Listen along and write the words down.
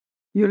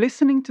You're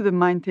listening to the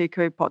Mind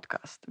Takeaway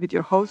podcast with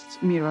your hosts,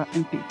 Mira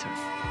and Peter.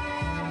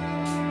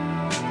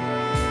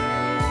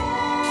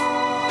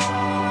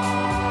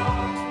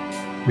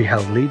 We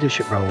held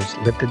leadership roles,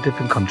 lived in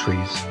different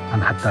countries,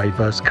 and had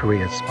diverse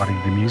careers spanning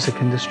the music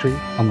industry,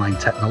 online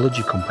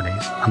technology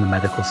companies, and the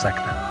medical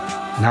sector.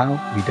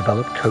 Now, we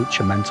develop, coach,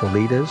 and mentor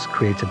leaders,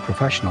 creative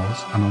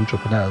professionals, and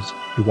entrepreneurs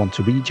who want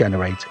to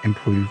regenerate,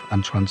 improve,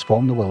 and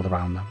transform the world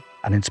around them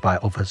and inspire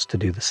others to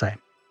do the same.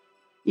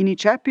 In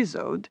each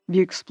episode, we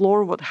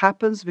explore what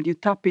happens when you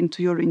tap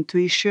into your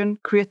intuition,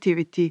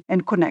 creativity,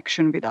 and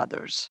connection with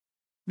others.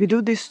 We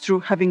do this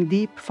through having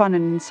deep, fun,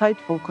 and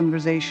insightful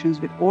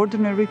conversations with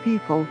ordinary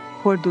people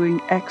who are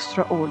doing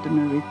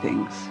extraordinary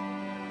things.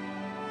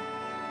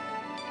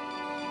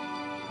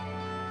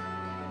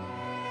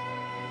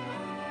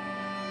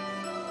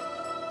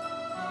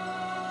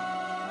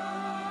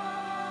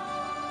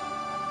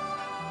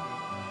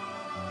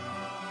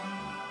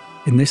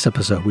 In this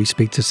episode, we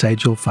speak to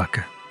Sejal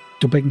Thakur.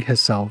 Dubbing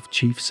herself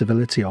Chief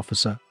Civility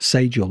Officer,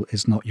 Sejal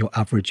is not your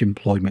average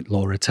employment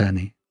law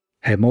attorney.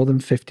 Her more than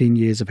 15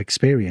 years of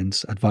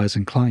experience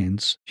advising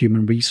clients,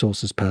 human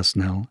resources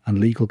personnel, and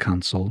legal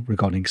counsel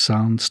regarding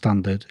sound,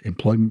 standard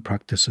employment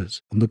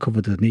practices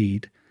uncovered a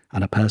need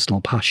and a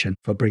personal passion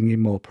for bringing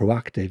more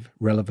proactive,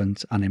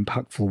 relevant, and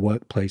impactful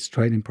workplace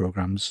training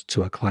programs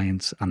to her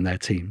clients and their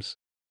teams.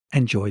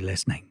 Enjoy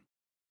listening.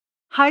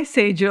 Hi,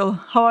 Sejal.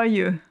 How are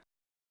you?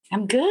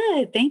 I'm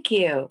good. Thank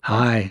you.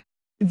 Hi.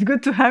 It's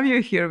good to have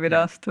you here with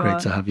us. Great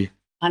to have you.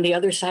 On the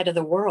other side of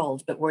the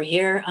world, but we're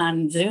here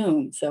on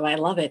Zoom. So I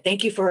love it.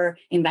 Thank you for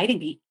inviting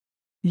me.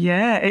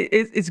 Yeah,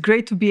 it's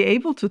great to be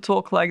able to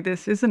talk like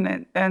this, isn't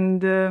it?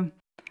 And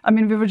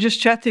we were just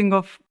chatting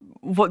of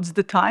what's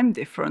the time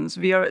difference.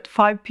 We are at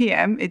 5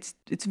 p.m. It's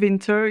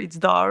winter, it's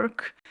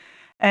dark.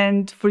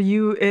 And for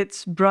you,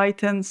 it's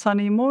bright and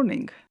sunny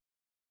morning.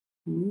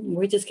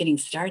 We're just getting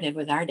started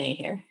with our day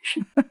here.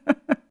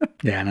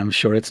 Yeah, and I'm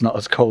sure it's not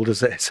as cold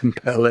as it is in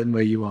Berlin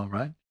where you are,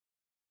 right?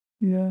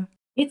 Yeah.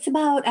 It's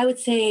about, I would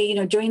say,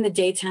 during the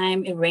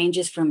daytime, it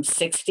ranges from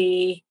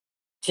 60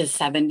 to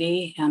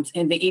 70.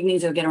 In the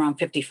evenings, it'll get around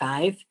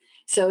 55.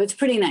 So it's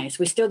pretty nice.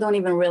 We still don't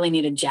even really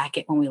need a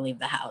jacket when we leave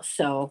the house.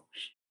 So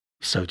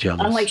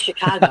jealous. Unlike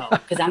Chicago,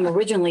 because I'm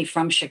originally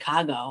from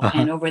Chicago.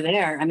 And over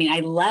there,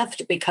 I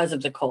left because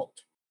of the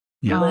cold.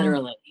 Yeah.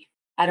 Literally.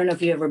 I don't know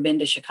if you've ever been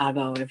to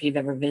Chicago or if you've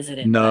ever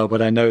visited. No,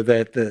 but I know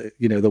that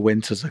the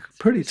winters are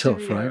pretty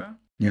tough, right?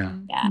 Yeah.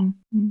 Yeah.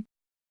 Mm-hmm.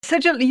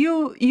 Sejal,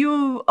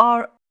 you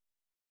are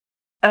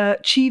a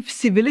Chief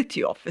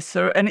Civility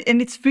Officer, and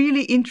it's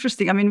really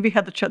interesting. We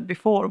had a chat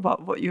before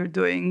about what you're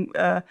doing,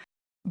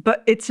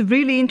 but it's a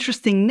really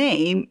interesting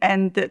name,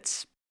 and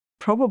it's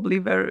probably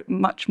very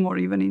much more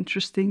even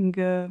interesting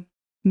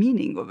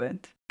meaning of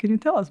it. Can you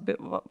tell us a bit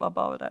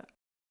about that?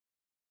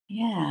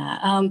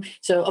 Yeah.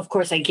 So, of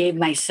course, I gave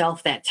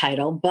myself that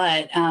title,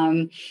 but,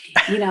 I'm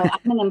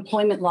an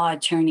employment law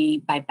attorney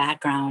by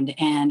background,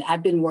 and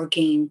I've been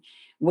working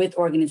with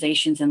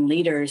organizations and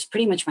leaders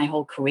pretty much my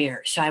whole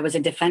career. So I was a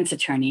defense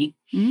attorney.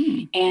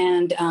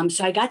 And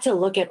so I got to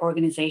look at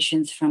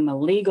organizations from a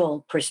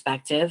legal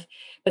perspective,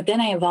 but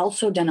then I have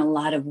also done a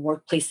lot of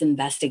workplace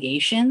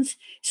investigations.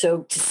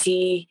 So to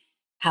see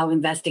how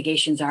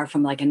investigations are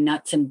from like a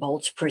nuts and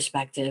bolts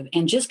perspective,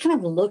 and just kind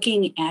of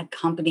looking at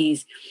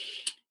companies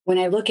when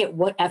I look at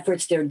what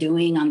efforts they're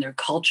doing on their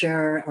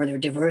culture or their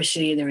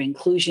diversity, their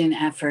inclusion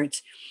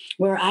efforts,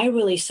 where I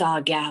really saw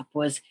a gap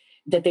was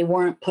that they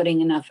weren't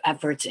putting enough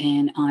efforts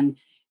in on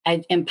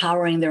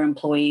empowering their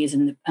employees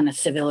on a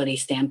civility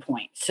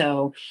standpoint.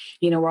 So,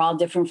 we're all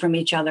different from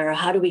each other.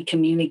 How do we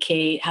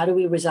communicate? How do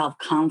we resolve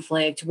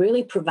conflict?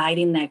 Really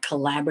providing that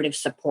collaborative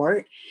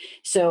support.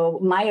 So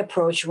my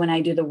approach when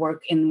I do the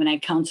work and when I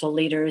counsel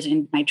leaders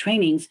in my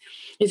trainings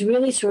is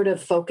really sort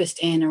of focused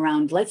in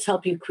around, let's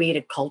help you create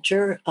a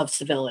culture of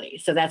civility.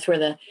 So that's where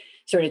the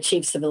sort of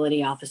Chief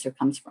Civility Officer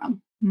comes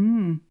from.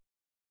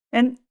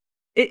 And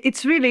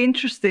it's really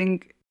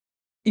interesting.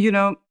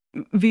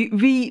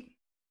 We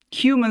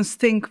humans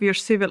think we are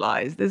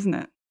civilized, isn't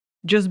it?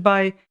 Just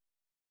by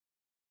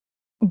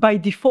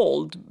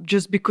default,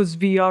 just because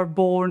we are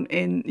born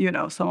in,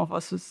 some of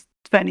us is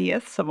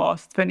 20th, some of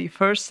us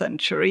 21st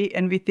century,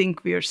 and we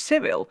think we are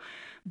civil.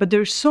 But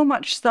there's so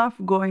much stuff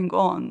going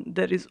on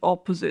that is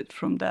opposite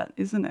from that,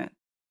 isn't it?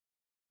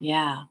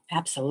 Yeah,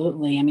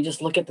 absolutely.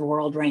 Just look at the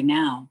world right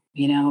now.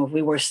 If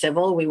we were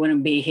civil, we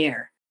wouldn't be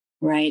here.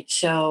 Right.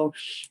 So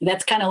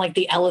that's kind of like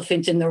the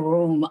elephant in the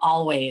room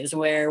always,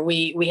 where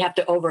we have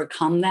to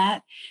overcome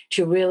that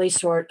to really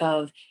sort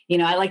of,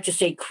 I like to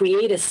say,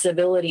 create a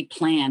civility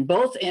plan,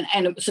 both.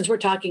 And since we're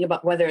talking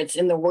about whether it's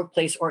in the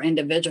workplace or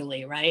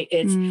individually, right,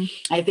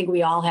 I think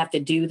we all have to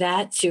do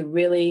that to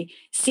really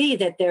see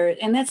that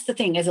and that's the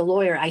thing. As a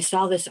lawyer, I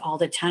saw this all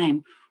the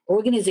time.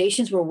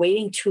 Organizations were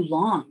waiting too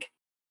long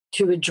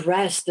to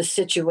address the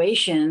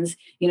situations,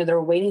 they're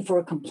waiting for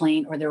a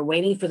complaint or they're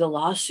waiting for the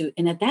lawsuit.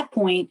 And at that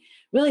point,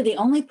 really the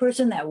only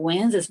person that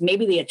wins is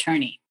maybe the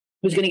attorney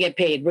who's going to get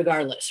paid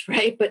regardless,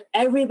 right? But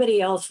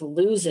everybody else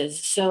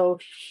loses. So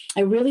I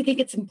really think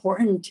it's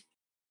important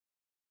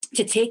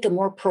to take a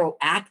more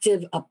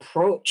proactive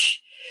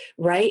approach,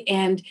 right?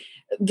 And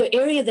the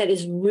area that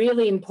is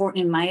really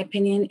important, in my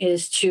opinion,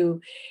 is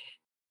to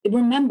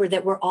remember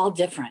that we're all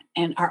different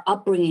and our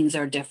upbringings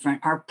are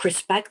different, our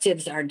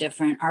perspectives are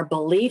different, our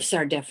beliefs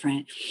are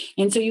different.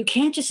 And so you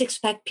can't just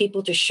expect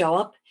people to show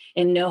up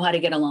and know how to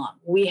get along.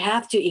 We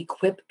have to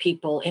equip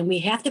people and we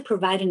have to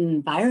provide an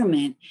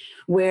environment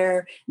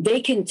where they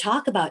can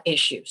talk about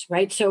issues,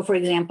 right? So for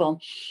example,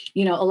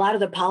 a lot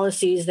of the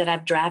policies that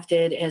I've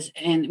drafted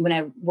and when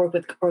I work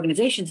with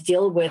organizations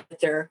deal with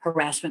their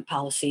harassment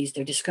policies,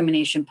 their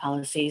discrimination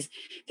policies,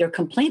 their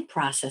complaint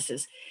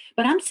processes.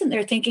 But I'm sitting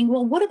there thinking,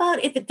 well, what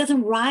about if it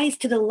doesn't rise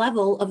to the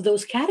level of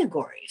those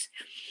categories?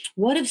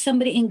 What if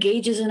somebody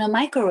engages in a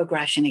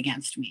microaggression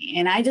against me?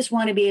 And I just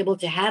want to be able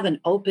to have an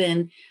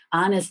open,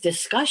 honest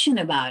discussion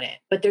about it.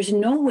 But there's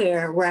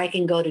nowhere where I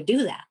can go to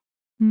do that.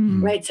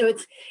 Right. So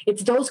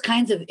it's those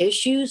kinds of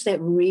issues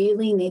that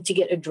really need to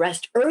get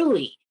addressed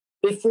early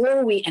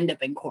before we end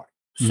up in court.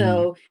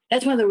 So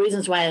that's one of the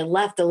reasons why I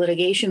left the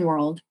litigation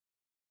world,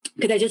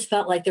 because I just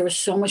felt like there was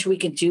so much we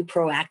could do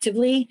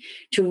proactively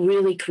to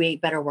really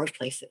create better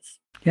workplaces.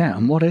 Yeah,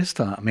 and what is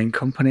that? I mean,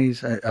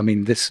 companies,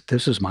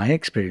 this was my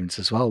experience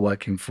as well,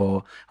 working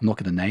for, I'm not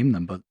going to name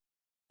them, but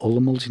all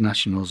the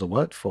multinationals I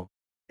worked for.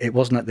 It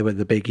wasn't that they were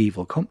the big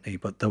evil company,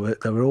 but they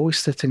were always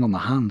sitting on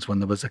their hands when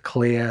there was a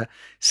clear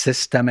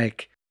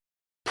systemic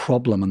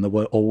problem, and there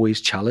were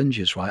always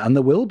challenges, right? And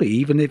there will be,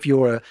 even if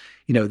you're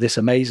this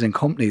amazing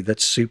company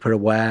that's super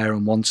aware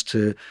and wants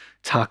to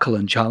tackle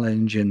and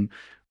challenge and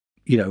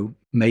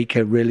make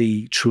a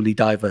really truly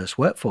diverse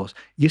workforce,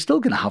 you're still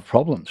going to have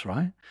problems,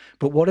 right?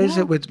 But what is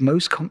it with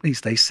most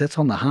companies? They sit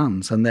on their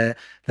hands and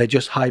they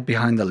just hide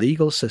behind the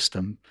legal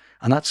system.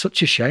 And that's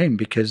such a shame,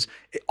 because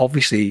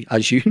obviously,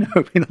 as you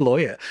know, being a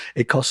lawyer,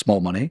 it costs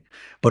more money,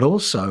 but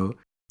also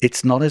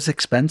it's not as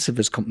expensive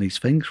as companies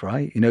think,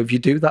 right? If you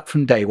do that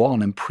from day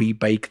one and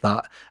pre-bake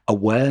that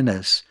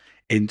awareness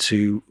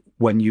into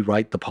when you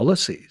write the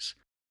policies,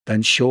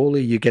 then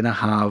surely you're going to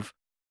have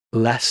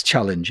less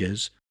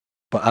challenges.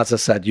 But as I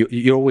said,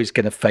 you're always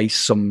going to face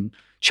some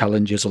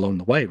challenges along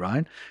the way,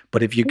 right?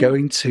 But if you're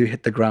going to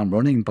hit the ground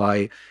running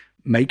by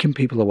making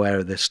people aware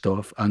of this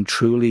stuff and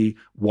truly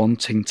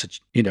wanting to,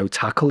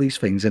 tackle these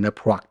things in a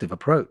proactive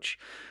approach,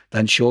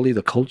 then surely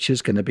the culture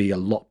is going to be a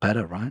lot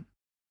better, right?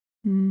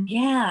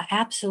 Yeah,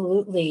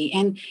 absolutely.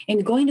 And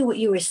going to what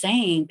you were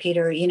saying,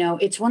 Peter,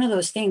 it's one of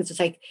those things.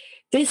 It's like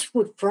this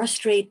would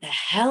frustrate the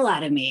hell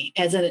out of me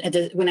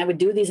when I would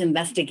do these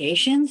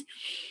investigations.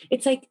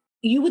 It's like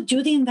you would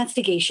do the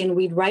investigation,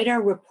 we'd write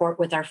our report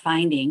with our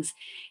findings,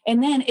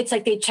 and then it's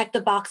like they check the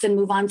box and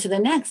move on to the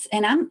next.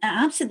 And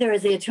I'm sitting there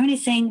as the attorney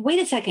saying, wait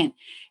a second,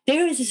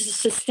 there is a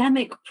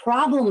systemic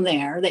problem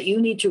there that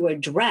you need to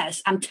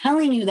address. I'm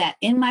telling you that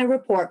in my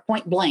report,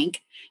 point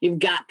blank, you've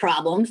got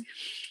problems.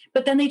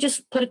 But then they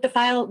just put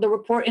the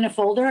report in a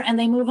folder and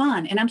they move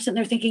on. And I'm sitting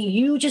there thinking,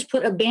 you just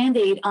put a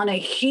Band-Aid on a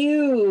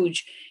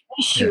huge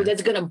issue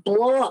that's going to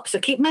blow up. So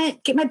keep my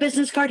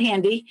business card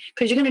handy,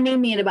 because you're going to need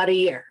me in about a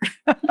year.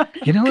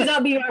 Because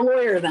I'll be your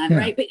lawyer then,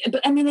 right?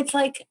 But I mean, it's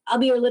like, I'll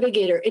be your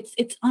litigator.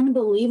 It's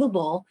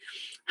unbelievable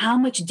how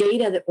much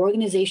data that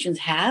organizations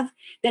have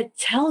that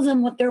tells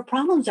them what their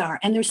problems are,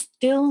 and they're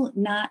still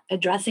not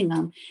addressing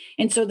them.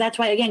 And so that's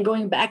why, again,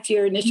 going back to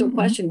your initial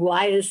question,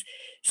 why is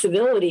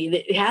civility?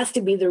 It has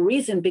to be the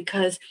reason,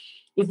 because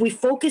if we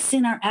focus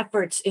in our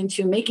efforts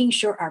into making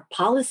sure our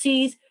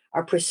policies,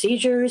 our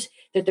procedures,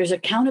 that there's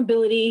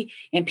accountability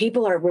and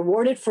people are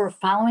rewarded for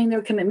following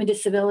their commitment to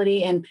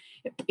civility and,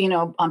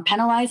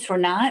 penalized for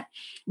not,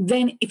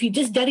 then if you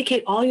just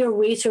dedicate all your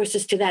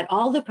resources to that,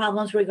 all the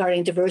problems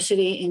regarding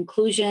diversity,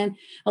 inclusion,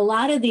 a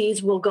lot of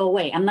these will go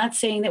away. I'm not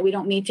saying that we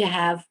don't need to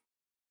have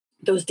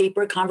those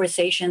deeper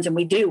conversations, and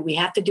we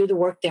have to do the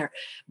work there.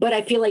 But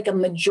I feel like a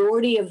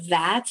majority of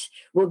that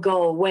will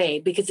go away,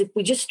 because if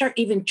we just start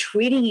even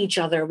treating each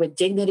other with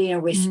dignity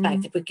and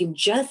respect, if we can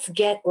just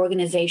get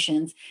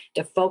organizations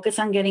to focus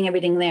on getting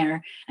everything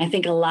there, I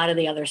think a lot of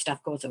the other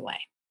stuff goes away.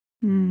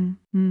 Yeah.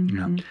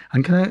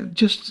 And can I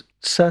just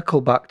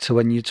circle back to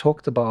when you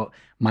talked about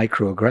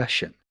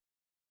microaggression?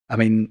 I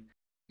mean,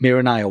 Mira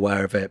and I are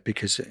aware of it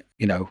because,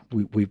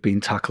 we've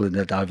been tackling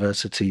the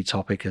diversity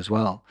topic as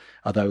well.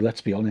 Although,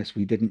 let's be honest,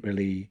 we didn't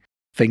really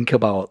think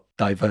about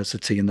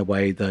diversity in the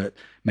way that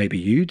maybe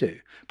you do.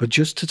 But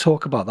just to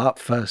talk about that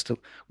first,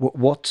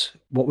 what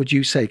would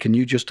you say? Can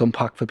you just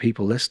unpack for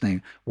people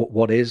listening,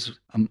 what is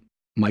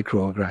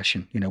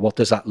microaggression? What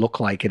does that look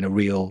like in a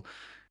real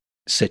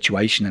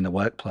situation in the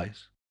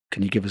workplace?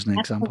 Can you give us an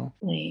example?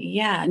 Absolutely.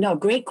 Yeah, no,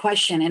 great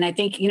question. And I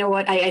think, you know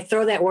what, I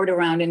throw that word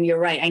around, and you're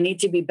right. I need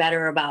to be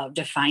better about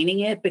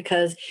defining it,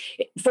 because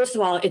first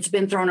of all, it's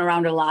been thrown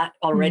around a lot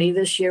already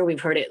this year.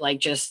 We've heard it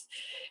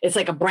it's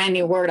like a brand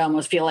new word. I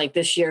almost feel like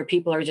this year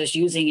people are just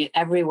using it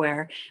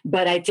everywhere.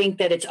 But I think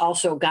that it's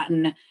also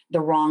gotten the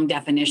wrong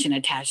definition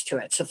attached to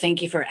it. So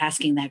thank you for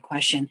asking that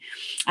question.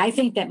 I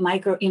think that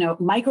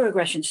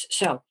microaggressions.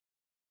 So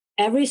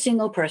every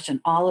single person,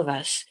 all of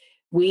us,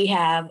 we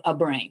have a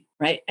brain,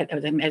 right?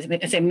 As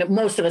I say,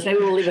 most of us, maybe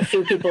we'll leave a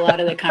few people out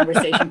of the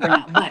conversation for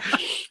now, but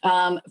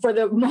for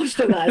the most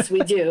of us, we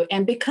do.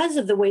 And because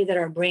of the way that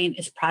our brain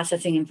is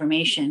processing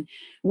information,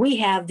 we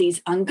have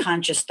these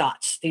unconscious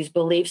thoughts, these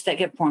beliefs that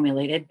get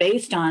formulated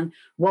based on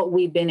what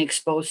we've been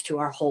exposed to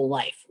our whole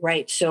life,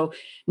 right? So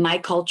my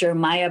culture,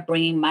 my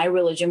upbringing, my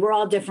religion, we're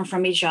all different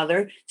from each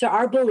other. So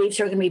our beliefs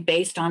are going to be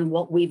based on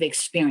what we've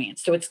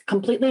experienced. So it's a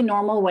completely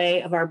normal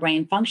way of our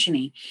brain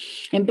functioning.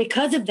 And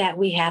because of that,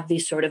 we have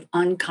these sort of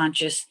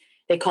unconscious,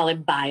 they call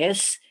it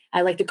bias.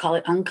 I like to call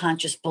it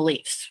unconscious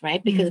beliefs,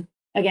 right? Because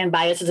again,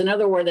 bias is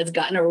another word that's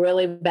gotten a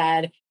really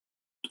bad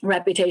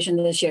reputation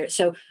this year.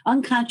 So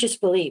unconscious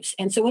beliefs.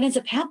 And so what ends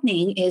up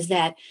happening is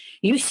that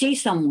you see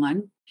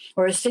someone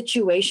or a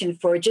situation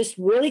for just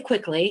really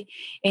quickly,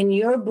 and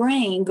your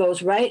brain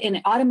goes right and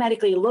it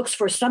automatically looks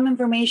for some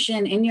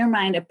information in your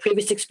mind, a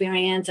previous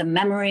experience, a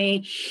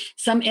memory,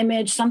 some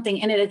image,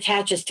 something, and it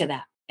attaches to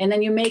that. And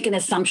then you make an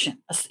assumption.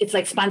 It's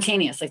like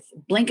spontaneous, like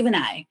blink of an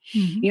eye.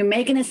 You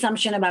make an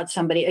assumption about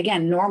somebody.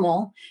 Again,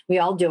 normal. We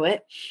all do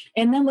it.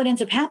 And then what ends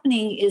up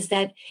happening is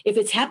that if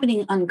it's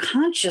happening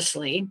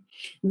unconsciously,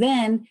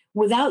 then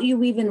without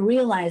you even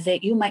realize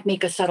it, you might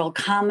make a subtle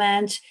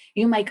comment.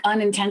 You might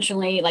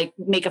unintentionally like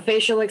make a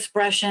facial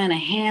expression, a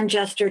hand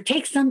gesture,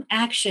 take some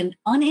action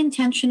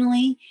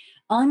unintentionally,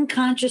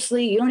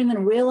 unconsciously. You don't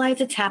even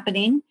realize it's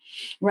happening,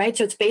 right?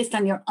 So it's based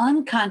on your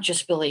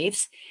unconscious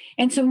beliefs.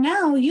 And so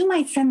now you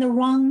might send the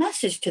wrong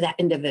message to that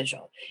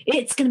individual.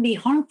 It's going to be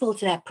harmful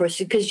to that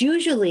person because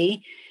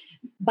usually,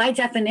 by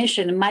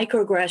definition,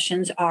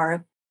 microaggressions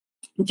are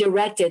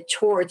directed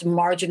towards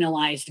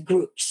marginalized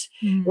groups,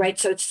 right?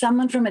 So it's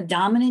someone from a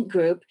dominant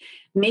group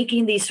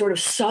making these sort of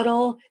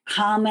subtle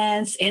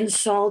comments,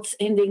 insults,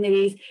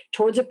 indignities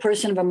towards a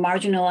person of a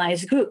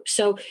marginalized group.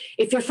 So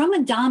if you're from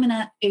a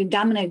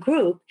dominant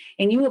group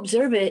and you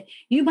observe it,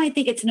 you might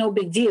think it's no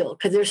big deal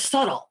because they're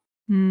subtle.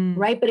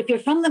 Right. But if you're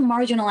from the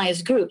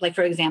marginalized group, like,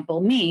 for example,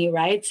 me,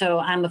 right. So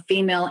I'm a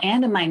female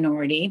and a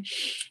minority.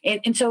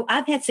 And so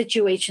I've had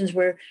situations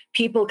where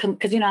people come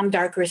because, I'm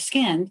darker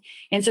skinned.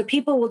 And so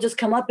people will just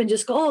come up and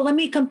just go, oh, let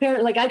me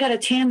compare. Like I got a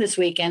tan this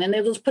weekend and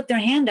they'll just put their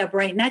hand up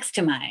right next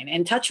to mine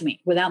and touch me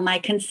without my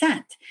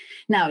consent.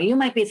 Now, you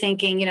might be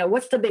thinking,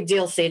 what's the big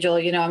deal,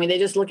 Sejal? They're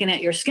just looking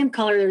at your skin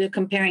color. They're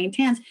comparing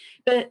tans.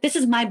 But this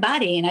is my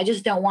body, and I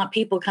just don't want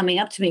people coming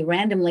up to me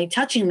randomly,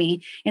 touching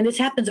me. And this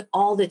happens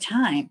all the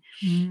time.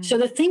 So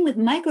the thing with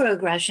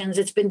microaggressions,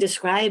 it's been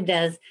described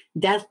as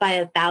death by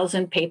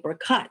 1,000 paper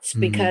cuts,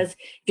 because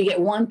if you get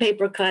one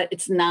paper cut,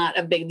 it's not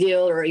a big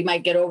deal, or you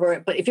might get over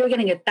it. But if you're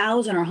getting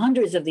 1,000 or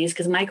hundreds of these,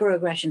 because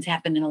microaggressions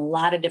happen in a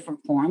lot of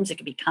different forms, it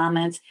could be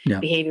comments,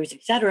 behaviors,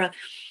 etc.,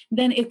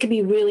 then it could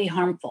be really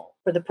harmful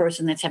for the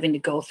person that's having to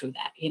go through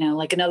that.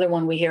 Like another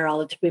one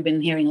we've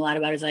been hearing a lot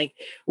about is like,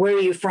 where are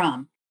you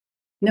from?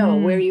 No,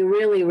 where are you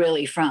really,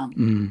 really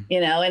from?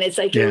 And it's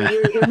like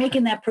you're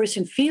making that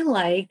person feel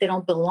like they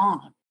don't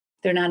belong.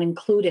 They're not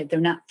included. They're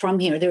not from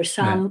here. They're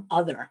some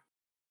other.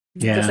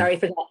 So sorry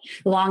for that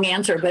long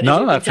answer, but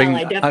no, I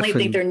definitely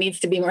think there needs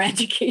to be more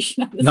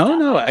education on this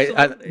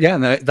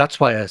topic.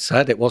 That's why I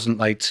said it wasn't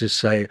like to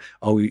say,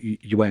 oh,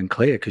 you weren't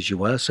clear, because you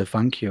were, so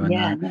thank you.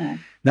 And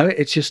no,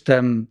 it's just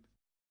it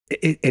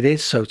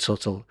is so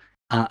subtle,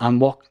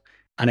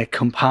 and it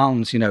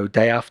compounds,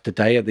 day after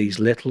day of these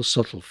little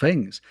subtle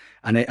things.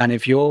 And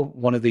if you're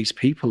one of these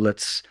people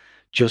that's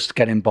just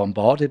getting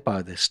bombarded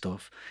by this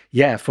stuff,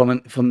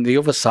 from the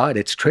other side,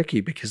 it's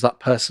tricky because that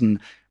person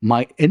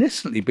might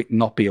innocently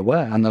not be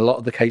aware, and a lot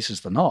of the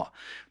cases they're not.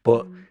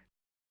 But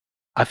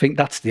I think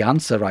that's the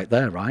answer right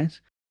there, right?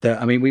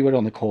 We were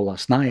on the call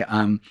last night.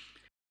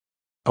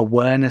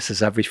 Awareness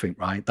is everything,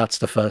 right? That's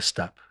the first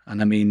step.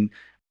 And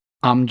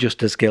I'm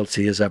just as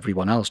guilty as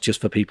everyone else,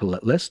 just for people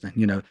that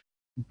listening,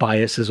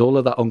 biases, all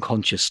of that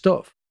unconscious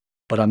stuff.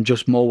 But I'm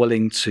just more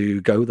willing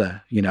to go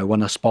there,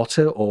 when I spot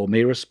it, or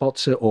Mira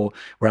spots it, or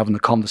we're having a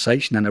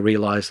conversation and I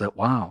realize that,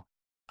 wow,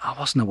 I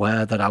wasn't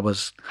aware that I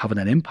was having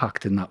an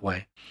impact in that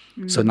way.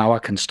 So now I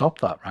can stop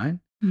that, right?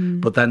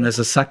 But then there's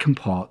a second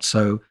part.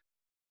 So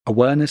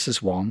awareness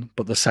is one,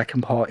 but the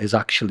second part is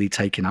actually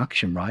taking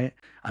action, right?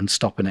 And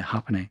stopping it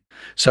happening.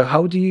 So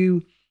how do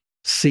you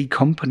see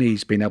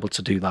companies being able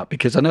to do that?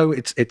 Because I know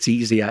it's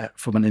easier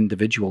from an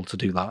individual to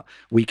do that.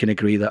 We can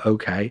agree that,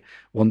 okay,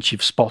 once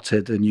you've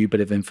spotted a new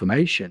bit of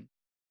information,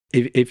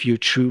 if you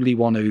truly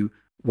want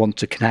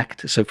to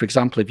connect. So for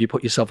example, if you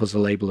put yourself as a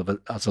label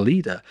as a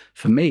leader,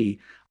 for me,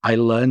 I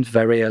learned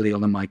very early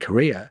on in my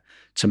career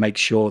to make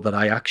sure that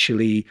I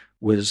actually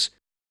was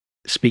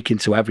speaking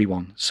to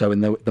everyone. So in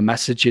the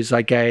messages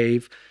I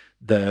gave,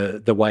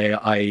 the way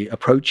I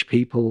approach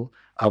people,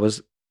 I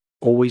was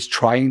always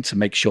trying to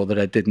make sure that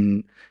I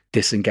didn't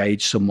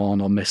disengage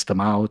someone or miss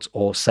them out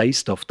or say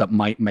stuff that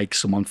might make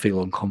someone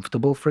feel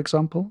uncomfortable, for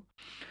example.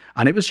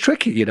 And it was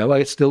tricky,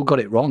 I still got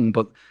it wrong,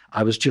 but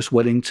I was just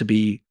willing to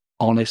be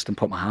honest and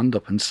put my hand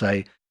up and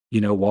say, you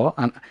know what?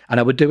 And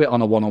I would do it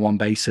on a one-on-one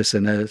basis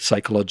in a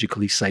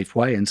psychologically safe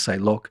way and say,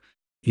 look,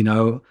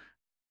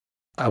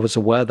 I was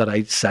aware that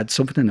I said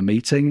something in a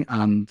meeting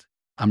and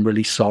I'm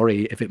really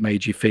sorry if it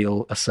made you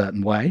feel a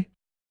certain way.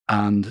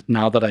 And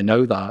now that I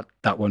know that,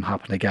 that won't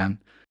happen again.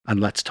 And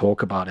let's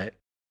talk about it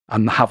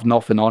and have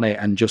nothing on it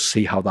and just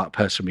see how that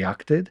person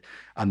reacted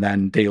and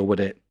then deal with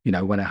it,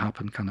 when it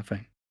happened, kind of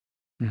thing.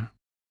 Yeah.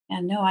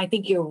 And no, I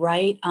think you're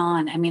right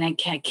on. I mean, I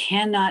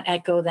cannot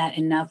echo that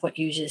enough. What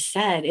you just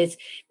said is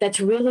that's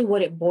really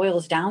what it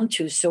boils down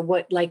to. So,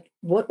 what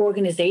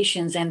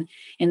organizations and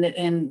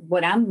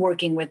what I'm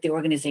working with the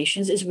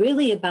organizations is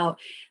really about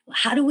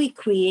how do we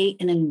create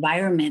an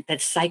environment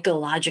that's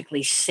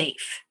psychologically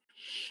safe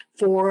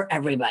for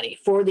everybody,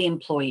 for the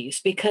employees,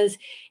 because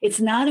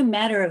it's not a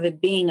matter of it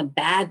being a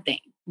bad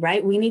thing,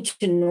 right? We need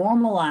to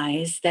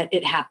normalize that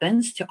it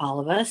happens to all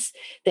of us,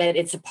 that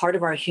it's a part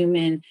of our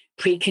human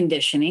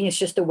preconditioning. It's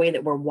just the way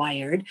that we're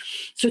wired.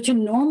 So to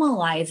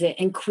normalize it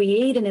and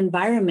create an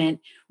environment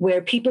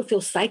where people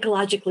feel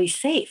psychologically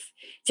safe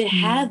to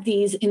have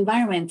these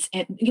environments.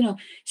 And,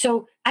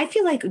 so I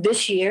feel like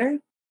this year,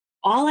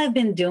 all I've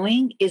been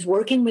doing is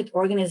working with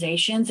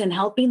organizations and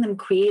helping them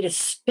create a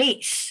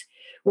space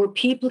where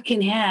people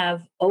can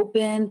have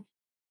open,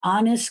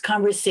 honest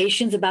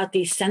conversations about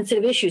these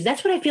sensitive issues.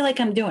 That's what I feel like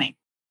I'm doing.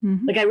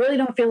 Like, I really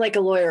don't feel like a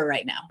lawyer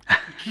right now,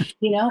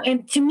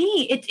 and to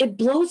me, it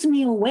blows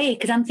me away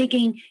because I'm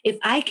thinking if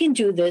I can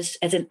do this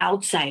as an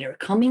outsider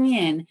coming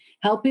in,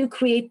 help you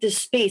create this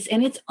space.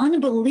 And it's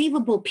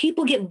unbelievable.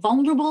 People get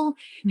vulnerable.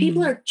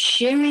 People are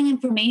sharing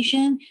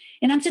information.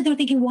 And I'm sitting there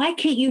thinking, why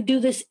can't you do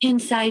this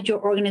inside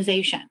your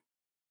organization?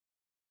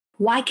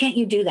 Why can't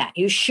you do that?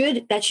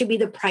 That should be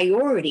the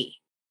priority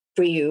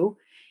for you,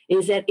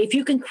 is that if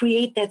you can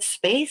create that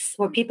space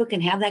where people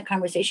can have that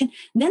conversation,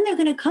 then they're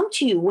going to come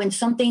to you when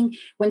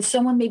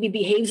someone maybe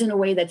behaves in a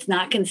way that's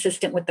not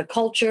consistent with the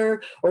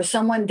culture, or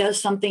someone does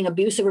something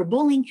abusive or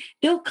bullying,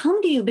 they'll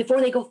come to you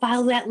before they go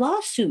file that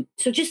lawsuit.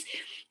 So just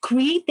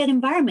create that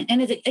environment.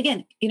 And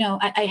again,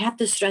 I have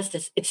to stress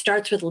this. It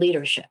starts with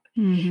leadership.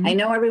 I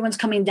know everyone's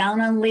coming down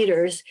on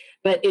leaders,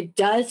 but it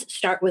does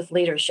start with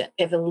leadership.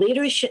 If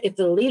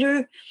the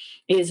leader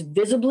is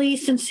visibly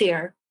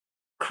sincere,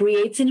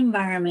 creates an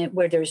environment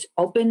where there's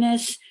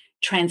openness,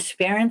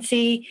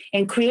 transparency,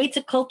 and creates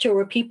a culture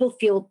where people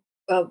feel,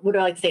 what do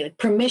I like to say, like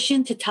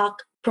permission to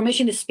talk,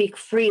 permission to speak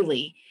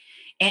freely,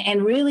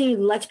 and really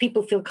lets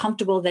people feel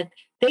comfortable that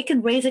they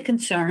can raise a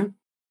concern,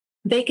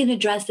 they can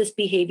address this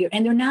behavior,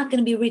 and they're not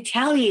going to be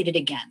retaliated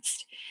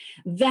against.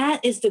 That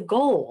is the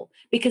goal,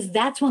 because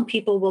that's when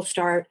people will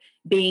start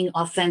being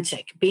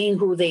authentic, being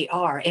who they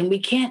are. And we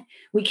can't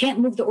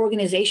move the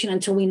organization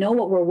until we know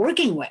what we're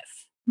working with.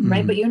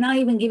 Right. But you're not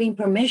even giving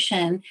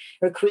permission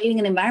or creating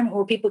an environment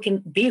where people can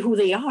be who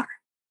they are.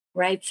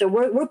 Right. So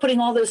we're putting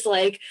all this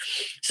like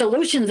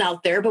solutions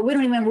out there, but we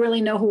don't even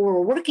really know who we're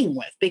working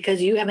with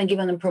because you haven't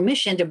given them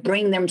permission to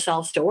bring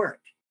themselves to work.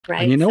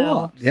 Right. And you know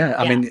what? Yeah.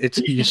 I mean,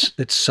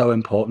 it's so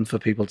important for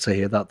people to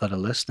hear that are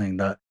listening,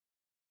 that,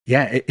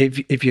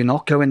 if you're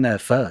not going there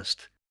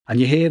first, and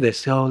you hear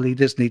this,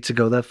 leaders need to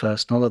go there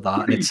first and all of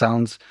that. And it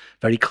sounds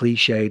very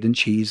cliched and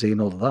cheesy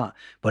and all of that,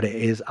 but it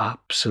is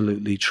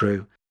absolutely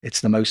true.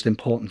 It's the most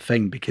important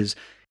thing, because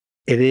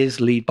it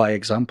is lead by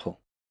example.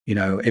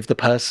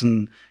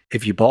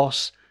 If your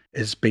boss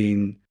is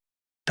being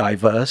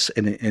diverse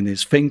in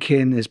his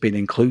thinking, is being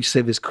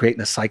inclusive, is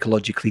creating a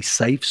psychologically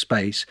safe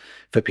space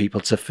for people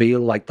to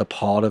feel like they're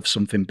part of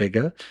something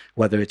bigger,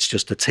 whether it's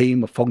just a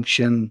team, a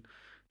function,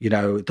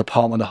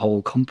 department, a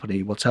whole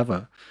company,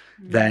 whatever,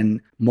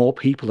 then more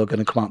people are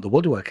going to come out the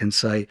woodwork and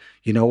say,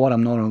 you know what,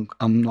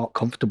 I'm not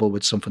comfortable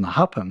with something that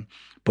happened.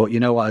 But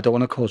you know what, I don't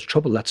want to cause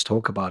trouble. Let's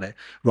talk about it.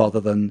 Rather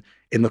than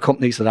in the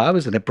companies that I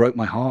was in, it broke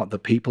my heart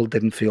that people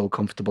didn't feel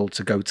comfortable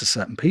to go to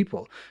certain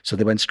people. So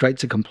they went straight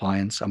to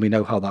compliance, and we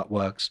know how that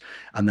works.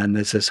 And then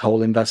there's this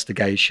whole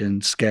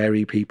investigation,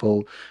 scary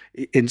people,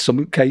 in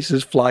some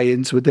cases, fly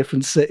into a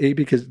different city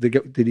because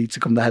they need to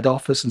come to the head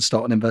office and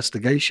start an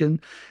investigation.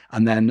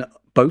 And then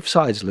both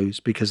sides lose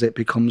because it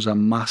becomes a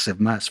massive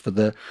mess. For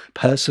the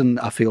person,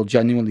 I feel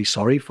genuinely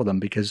sorry for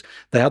them because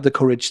they had the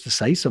courage to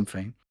say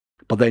something,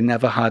 but they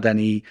never had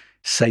any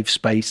safe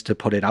space to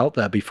put it out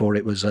there before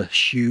it was a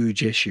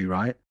huge issue,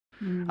 right?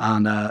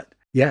 And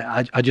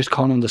I just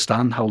can't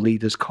understand how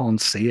leaders can't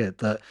see it,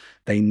 that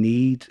they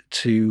need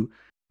to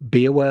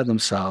be aware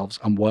themselves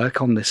and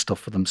work on this stuff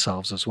for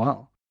themselves as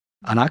well.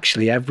 And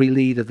actually, every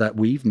leader that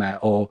we've met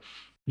or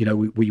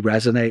we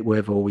resonate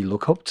with or we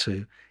look up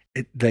to,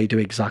 they do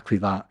exactly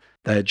that.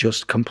 They're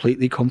just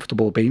completely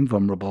comfortable being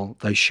vulnerable.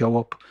 They show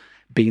up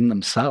being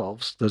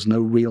themselves. There's no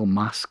real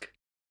mask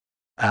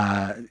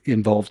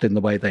involved in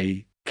the way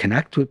they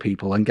connect with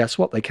people. And guess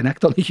what? They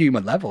connect on a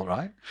human level,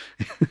 right?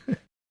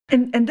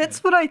 And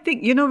that's what I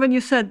think, when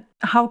you said,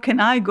 how can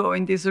I go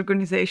in these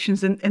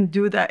organizations and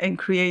do that and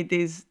create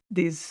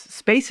these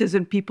spaces,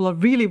 and people are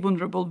really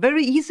vulnerable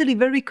very easily,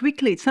 very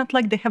quickly. It's not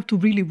like they have to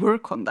really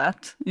work on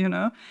that,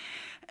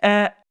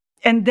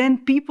 and then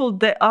people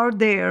that are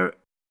there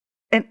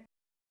and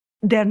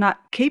they're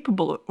not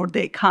capable, or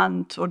they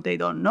can't, or they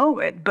don't know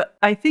it. But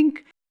I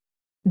think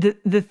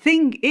the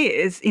thing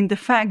is in the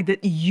fact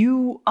that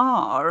you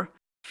are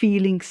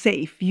feeling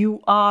safe.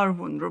 You are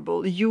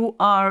vulnerable. You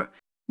are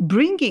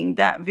bringing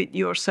that with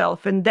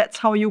yourself. And that's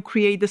how you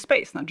create the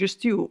space, not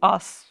just you,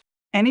 us,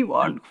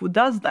 anyone who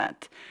does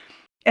that.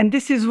 And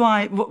this is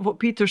why what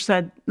Peter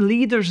said,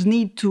 leaders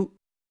need to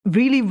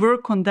really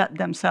work on that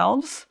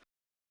themselves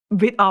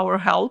with our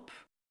help.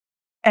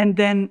 And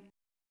then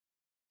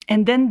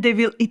they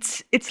will,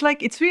 it's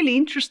really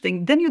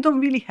interesting. Then you don't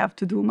really have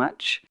to do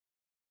much.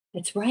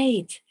 That's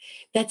right.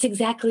 That's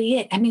exactly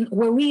it. I mean,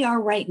 where we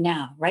are right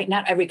now, right?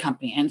 Not every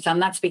company. And so I'm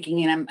not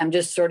speaking, and I'm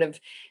just sort of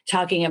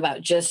talking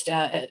about just,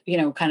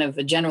 kind of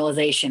a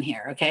generalization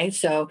here. Okay.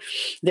 So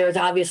there's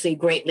obviously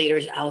great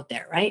leaders out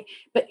there, right?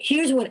 But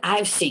here's what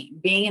I've seen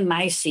being in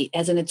my seat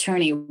as an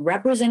attorney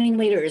representing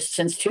leaders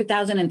since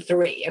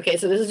 2003. Okay.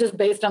 So this is just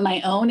based on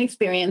my own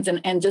experience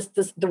and just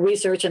the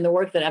research and the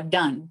work that I've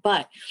done.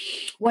 But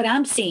what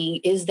I'm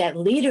seeing is that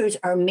leaders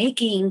are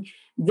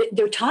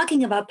they're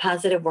talking about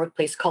positive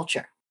workplace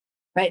culture,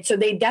 right? So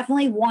they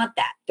definitely want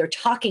that. They're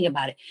talking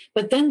about it,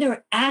 but then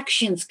their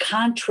actions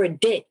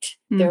contradict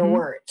their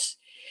words.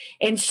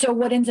 And so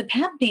what ends up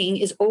happening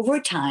is over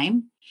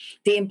time,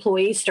 the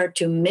employees start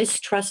to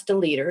mistrust the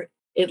leader.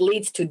 It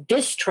leads to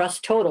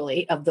distrust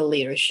totally of the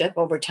leadership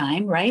over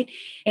time, right?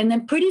 And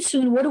then pretty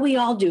soon, what do we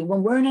all do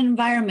when we're in an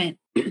environment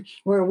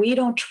where we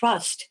don't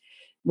trust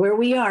where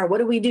we are? What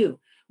do?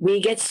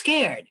 We get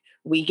scared.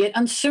 We get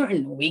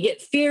uncertain, we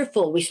get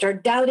fearful, we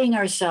start doubting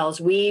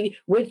ourselves, we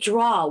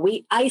withdraw,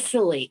 we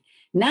isolate.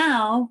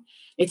 Now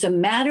it's a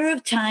matter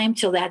of time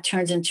till that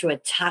turns into a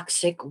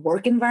toxic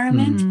work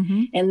environment.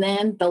 And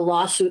then the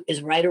lawsuit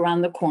is right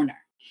around the corner,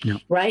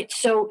 right?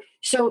 So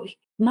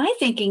my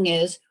thinking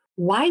is,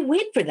 why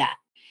wait for that?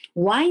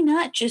 Why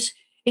not just,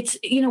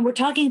 we're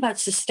talking about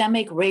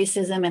systemic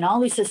racism and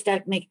all these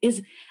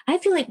I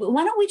feel like,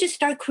 why don't we just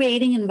start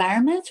creating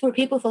environments where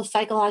people feel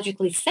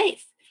psychologically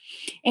safe?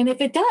 And if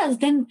it does,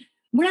 then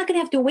we're not going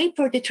to have to wait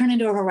for it to turn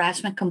into a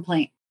harassment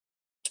complaint.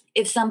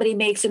 If somebody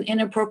makes an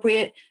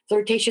inappropriate,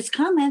 flirtatious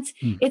comments,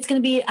 it's going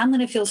to be, I'm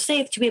going to feel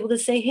safe to be able to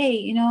say,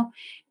 hey,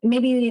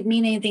 maybe you didn't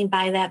mean anything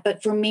by that,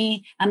 but for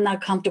me, I'm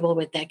not comfortable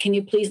with that. Can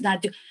you please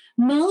not do?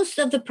 Most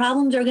of the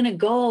problems are going to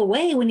go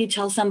away when you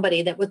tell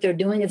somebody that what they're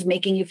doing is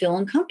making you feel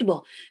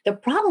uncomfortable. The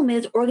problem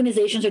is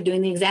organizations are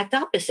doing the exact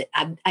opposite.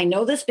 I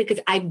know this because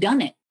I've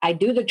done it. I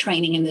do the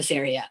training in this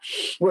area.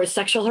 We're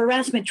sexual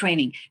harassment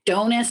training.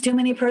 Don't ask too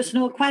many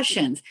personal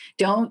questions.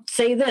 Don't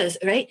say this,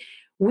 right?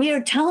 We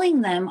are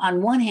telling them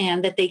on one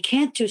hand that they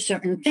can't do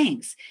certain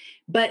things,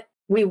 but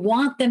we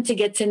want them to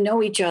get to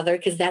know each other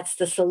because that's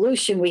the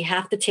solution. We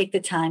have to take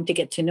the time to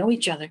get to know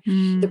each other.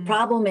 The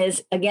problem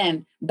is,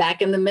 again, back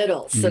in the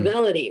middle,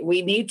 civility.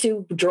 We need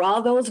to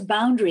draw those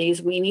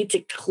boundaries. We need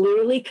to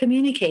clearly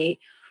communicate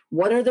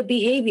what are the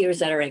behaviors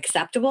that are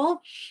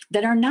acceptable,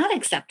 that are not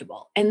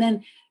acceptable, and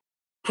then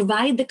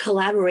provide the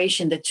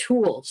collaboration, the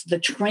tools, the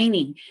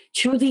training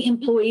to the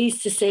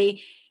employees to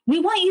say, we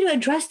want you to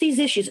address these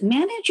issues,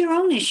 manage your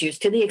own issues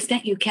to the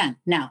extent you can.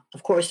 Now,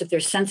 of course, if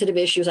there's sensitive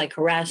issues like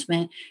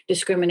harassment,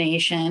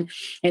 discrimination,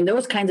 and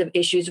those kinds of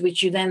issues,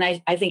 which you then,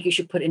 I think you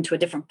should put into a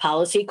different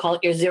policy, call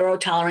it your zero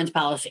tolerance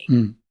policy.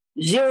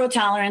 Zero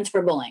tolerance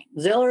for bullying,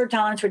 zero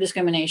tolerance for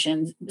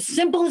discrimination.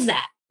 Simple as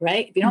that,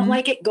 right? If you don't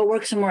like it, go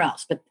work somewhere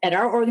else. But at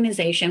our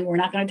organization, we're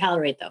not going to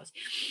tolerate those.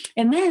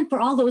 And then for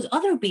all those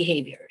other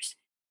behaviors,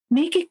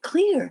 make it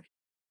clear.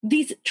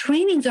 These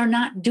trainings are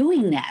not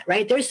doing that,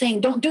 right? They're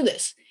saying, don't do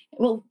this.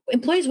 Well,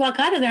 employees walk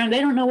out of there and they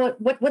don't know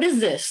what is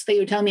this that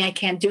you're telling me I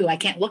can't do? I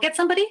can't look at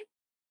somebody,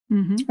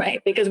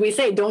 right? Because we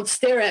say, don't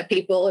stare at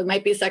people. It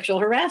might be sexual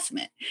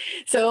harassment.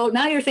 So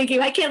now you're thinking,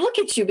 I can't look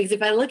at you because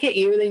if I look at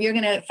you, then you're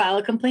going to file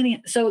a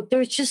complaint. So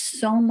there's just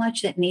so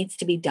much that needs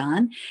to be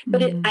done.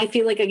 But I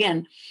feel like,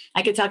 again,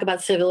 I could talk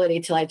about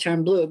civility till I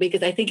turn blue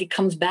because I think it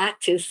comes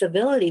back to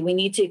civility. We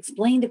need to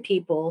explain to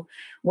people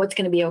what's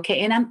going to be okay.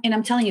 And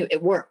I'm telling you,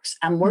 it works.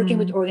 I'm working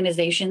with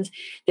organizations.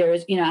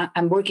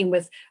 I'm working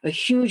with a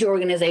huge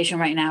organization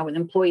right now with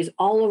employees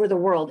all over the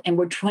world, and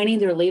we're training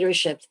their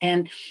leaderships.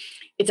 And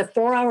it's a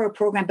 4-hour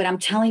program, but I'm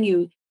telling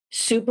you,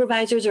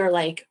 supervisors are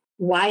like,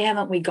 why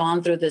haven't we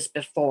gone through this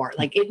before?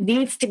 Like it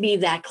needs to be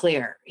that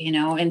clear,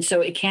 and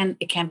so it can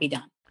be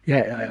done.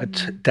 Yeah,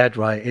 dead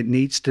right. It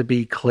needs to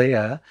be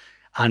clear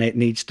and it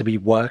needs to be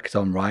worked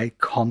on, right?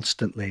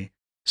 Constantly.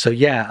 So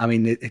yeah, I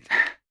mean,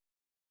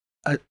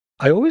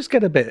 I always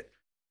get a bit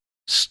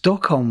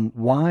stuck on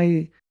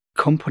why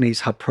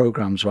companies have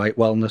programs, right?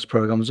 Wellness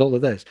programs, all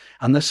of this.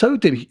 And they're so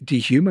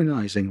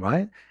dehumanizing,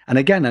 right? And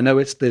again, I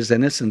know there's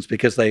innocence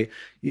because they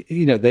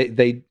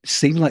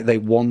seem like they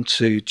want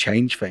to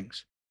change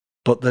things,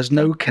 but there's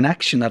no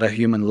connection at a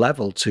human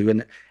level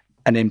to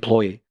an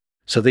employee.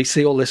 So they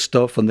see all this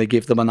stuff and they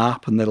give them an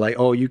app and they're like,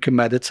 oh, you can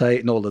meditate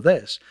and all of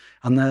this.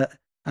 And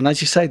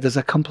as you say, there's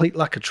a complete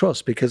lack of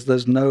trust because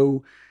there's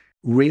no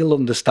real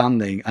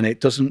understanding and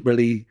it doesn't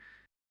really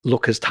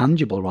look as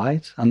tangible,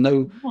 right? And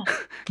no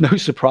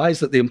surprise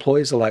that the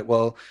employees are like,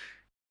 well,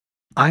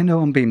 I know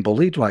I'm being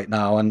bullied right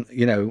now. And,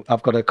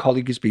 I've got a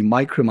colleague who's been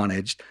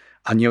micromanaged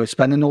and you're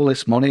spending all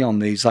this money on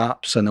these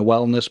apps and a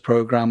wellness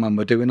program and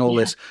we're doing all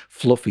this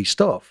fluffy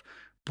stuff.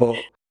 But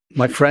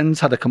my friend's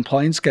had a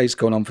compliance case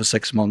going on for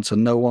 6 months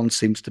and no one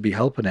seems to be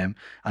helping him.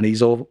 And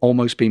he's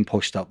almost been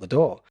pushed out the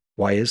door.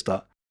 Why is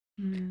that?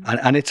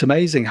 And it's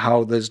amazing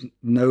how there's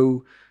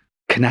no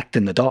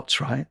connecting the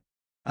dots, right?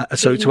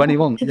 So to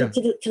anyone, to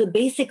the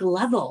basic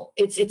level,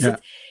 it's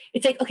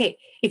like, okay,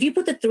 if you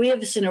put the three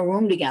of us in a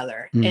room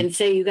together and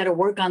say you got to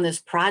work on this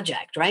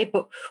project, right?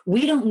 But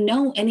we don't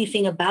know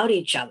anything about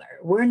each other.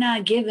 We're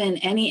not given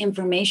any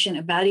information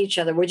about each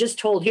other. We're just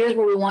told, here's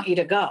where we want you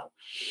to go,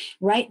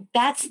 right?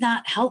 That's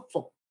not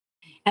helpful.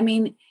 I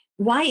mean,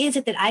 why is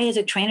it that I, as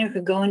a trainer,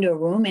 could go into a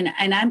room and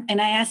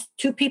I ask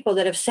two people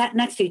that have sat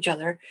next to each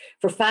other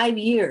for 5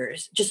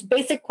 years, just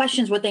basic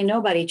questions, what they know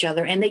about each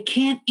other, and they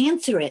can't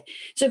answer it.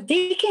 So if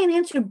they can't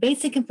answer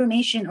basic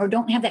information or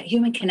don't have that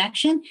human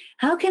connection,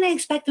 how can I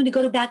expect them to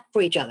go to bat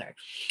for each other?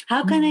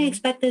 How can I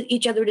expect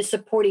each other to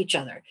support each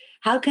other?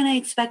 How can I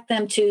expect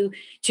them to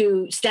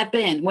step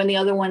in when the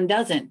other one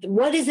doesn't?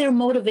 What is their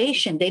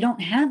motivation? They don't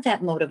have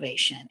that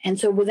motivation. And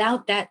so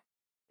without that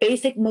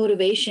basic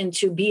motivation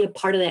to be a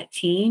part of that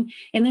team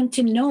and then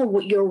to know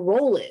what your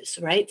role is,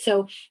 right?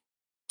 So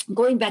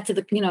going back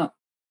to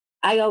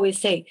I always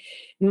say,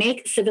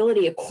 make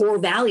civility a core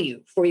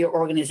value for your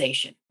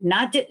organization.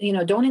 Not,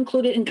 don't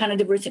include it in kind of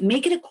diversity.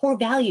 Make it a core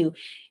value.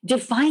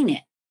 Define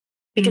it.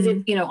 Because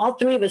all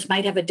three of us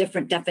might have a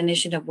different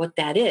definition of what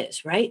that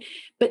is, right?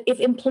 But if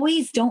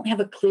employees don't have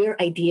a clear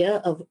idea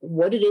of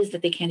what it is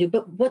that they can do,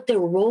 but what their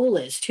role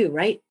is too,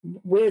 right?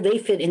 Where they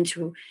fit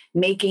into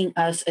making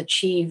us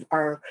achieve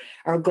our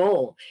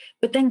goal.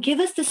 But then give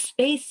us the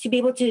space to be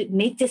able to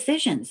make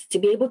decisions, to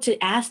be able to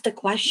ask the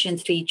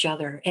questions to each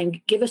other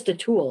and give us the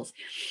tools.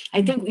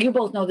 I think you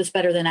both know this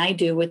better than I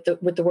do with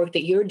the work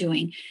that you're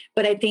doing.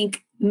 But I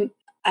think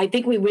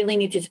we really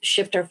need to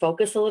shift our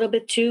focus a little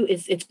bit too.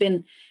 It's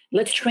been,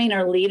 let's train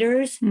our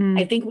leaders.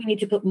 I think we need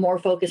to put more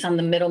focus on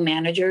the middle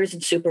managers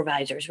and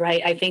supervisors,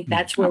 right? I think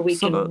that's where we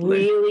can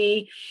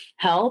really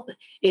help,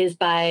 is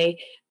by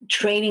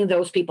training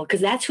those people, because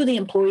that's who the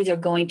employees are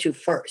going to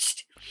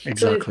first. Exactly.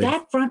 So if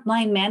that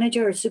frontline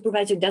manager or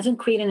supervisor doesn't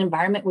create an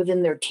environment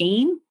within their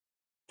team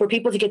for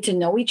people to get to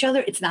know each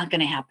other, it's not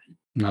going to happen.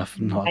 Not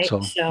right? At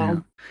all.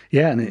 So,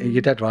 yeah, and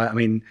you're dead right. I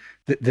mean,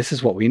 this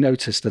is what we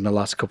noticed in the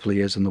last couple of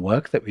years in the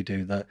work that we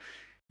do, that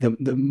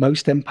the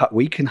most impact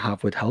we can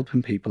have with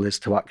helping people is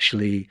to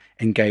actually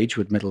engage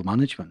with middle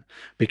management.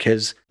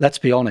 Because let's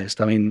be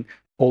honest, I mean,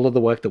 all of the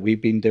work that we've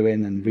been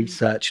doing and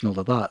research and all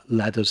of that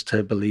led us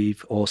to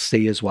believe or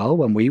see as well,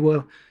 when we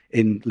were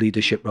in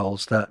leadership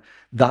roles,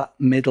 that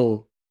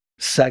middle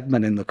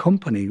segment in the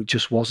company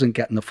just wasn't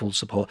getting the full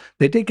support.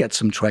 They did get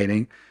some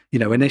training,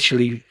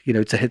 initially,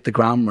 to hit the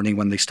ground running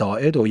when they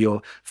started, or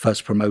you're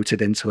first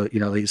promoted into it,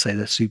 like you say,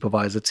 the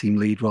supervisor, team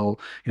lead role,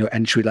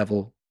 entry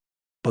level.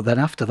 But then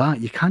after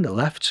that, you kind of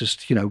left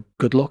just,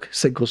 good luck,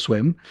 sink or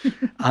swim.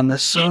 And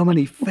there's so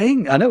many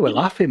things. I know we're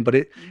laughing, but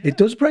it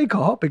does break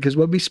our heart, because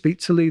when we speak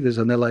to leaders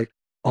and they're like,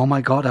 oh my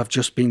God, I've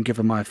just been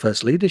given my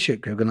first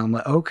leadership gig. And I'm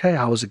like, okay,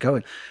 how's it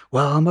going?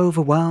 Well, I'm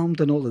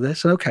overwhelmed and all of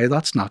this. And okay,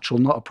 that's natural,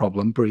 not a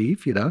problem. Breathe,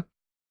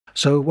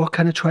 So what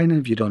kind of training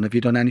have you done? Have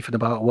you done anything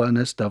about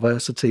awareness,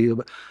 diversity?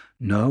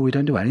 No, we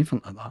don't do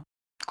anything like that.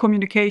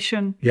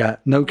 Communication. Yeah,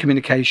 no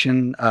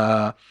communication.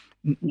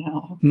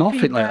 No. Nothing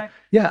feedback. Like that.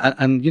 Yeah,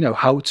 and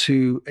how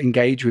to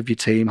engage with your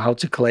team, how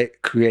to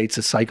create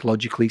a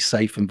psychologically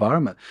safe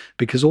environment,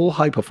 because all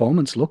high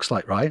performance looks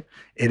like, right?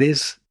 It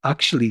is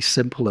actually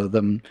simpler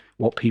than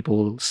what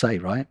people say,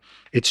 right?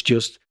 It's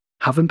just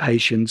having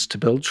patience to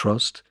build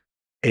trust.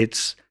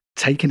 It's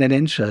taking an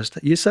interest.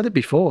 You said it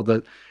before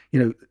that,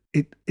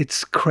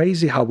 it's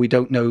crazy how we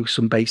don't know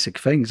some basic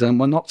things. And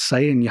we're not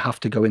saying you have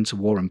to go into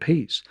war and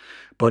peace,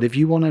 but if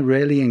you want to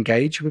really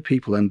engage with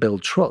people and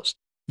build trust,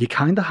 you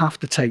kind of have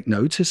to take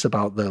notice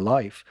about their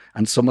life,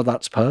 and some of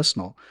that's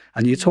personal.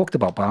 And you talked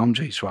about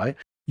boundaries, right?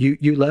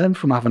 You learn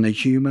from having a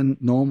human,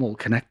 normal,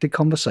 connected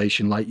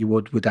conversation like you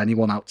would with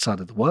anyone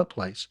outside of the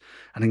workplace.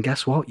 And then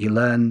guess what? You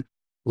learn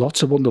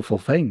lots of wonderful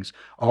things.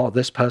 Oh,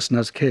 this person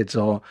has kids,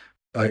 or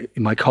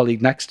my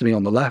colleague next to me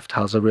on the left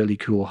has a really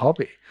cool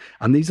hobby.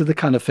 And these are the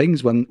kind of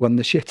things when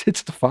the shit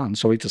hits the fan,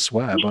 sorry to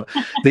swear, but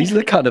these are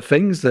the kind of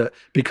things that,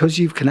 because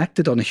you've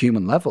connected on a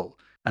human level,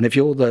 and if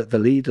you're the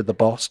leader, the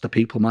boss, the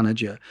people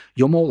manager,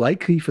 you're more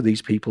likely for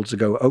these people to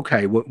go,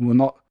 okay, we're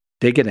not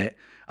digging it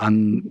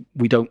and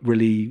we don't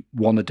really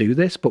want to do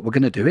this, but we're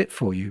going to do it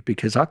for you,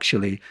 because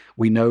actually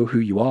we know who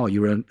you are.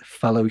 You're a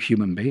fellow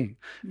human being,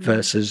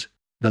 versus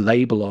the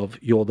label of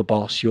you're the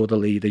boss, you're the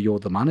leader, you're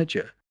the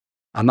manager.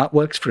 And that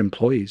works for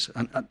employees.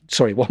 And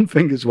sorry, one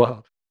thing as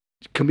well.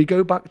 Can we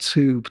go back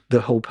to the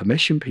whole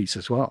permission piece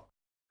as well?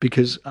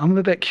 Because I'm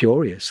a bit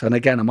curious, and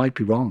again, I might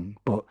be wrong,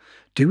 but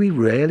do we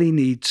really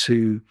need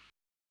to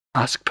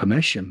ask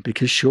permission?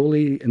 Because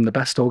surely in the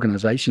best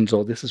organizations,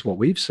 or this is what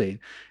we've seen,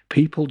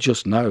 people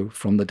just know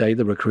from the day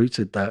they're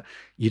recruited that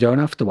you don't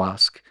have to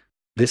ask.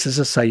 This is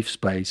a safe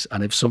space.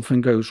 And if something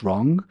goes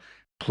wrong,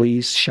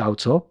 please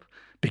shout up,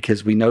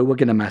 because we know we're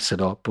going to mess it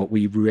up, but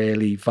we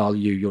really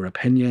value your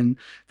opinion.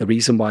 The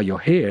reason why you're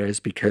here is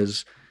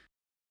because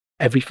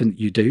everything that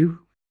you do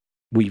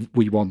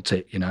we want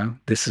it,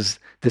 this is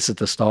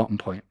the starting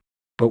point.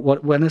 But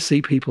when I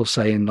see people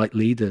saying, like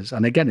leaders,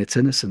 and again, it's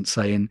innocent,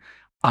 saying,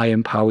 I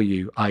empower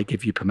you, I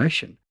give you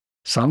permission,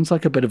 sounds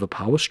like a bit of a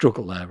power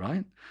struggle there,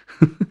 right?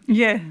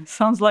 Yeah,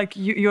 sounds like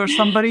you're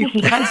somebody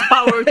who has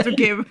power to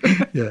give.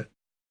 Yeah.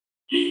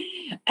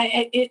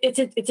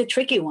 It's a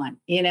tricky one,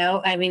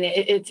 I mean,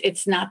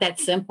 it's not that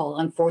simple,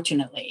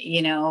 unfortunately.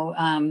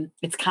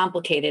 It's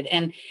complicated,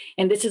 and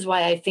this is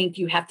why I think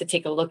you have to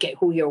take a look at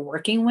who you're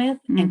working with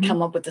and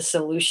come up with a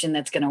solution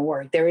that's going to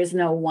work. There is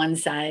no one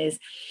size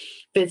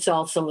fits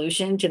all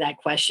solution to that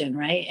question,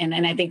 right? And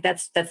I think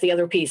that's the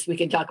other piece. We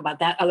can talk about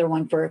that other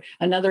one for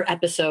another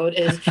episode,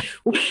 is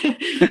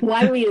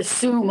why we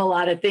assume a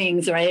lot of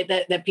things, right?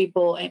 That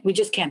people, we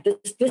just can't.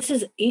 This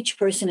is, each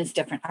person is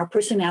different. Our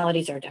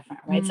personalities are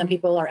different, right? Some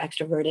people are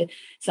extroverted,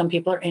 some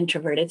people are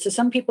introverted. So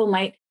some people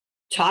might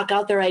talk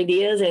out their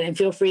ideas and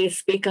feel free to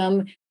speak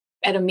them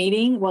at a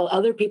meeting, while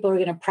other people are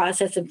going to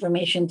process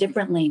information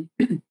differently.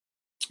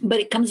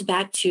 But it comes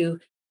back to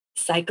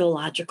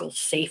psychological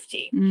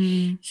safety.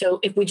 So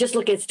if we just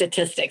look at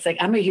statistics, like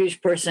I'm a huge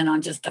person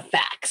on just the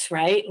facts,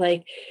 right?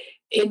 Like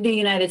in the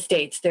United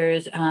States,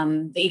 there's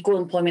the Equal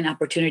Employment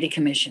Opportunity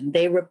Commission.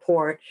 They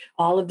report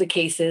all of the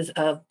cases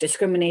of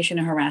discrimination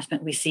and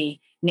harassment we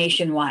see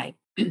nationwide.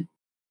 I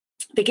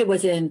think it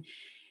was in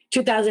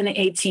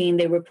 2018,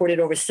 they reported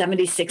over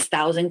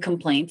 76,000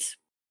 complaints.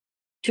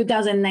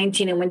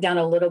 2019, it went down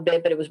a little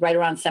bit, but it was right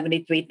around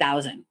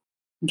 73,000.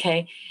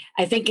 Okay.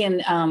 I think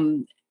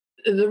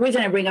the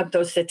reason I bring up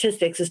those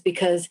statistics is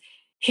because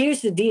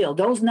here's the deal.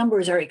 Those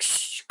numbers are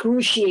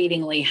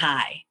excruciatingly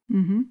high.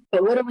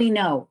 But what do we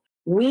know?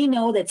 We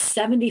know that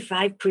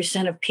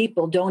 75% of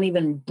people don't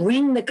even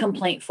bring the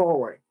complaint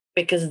forward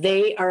because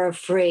they are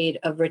afraid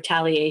of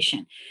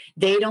retaliation.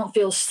 They don't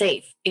feel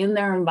safe in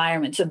their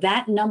environment. So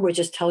that number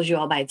just tells you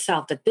all by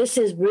itself that this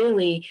is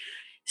really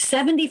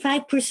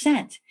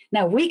 75%.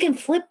 Now, we can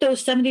flip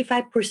those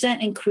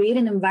 75% and create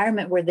an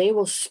environment where they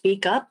will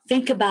speak up.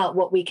 Think about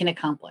what we can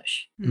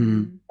accomplish,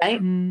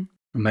 right?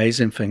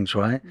 Amazing things,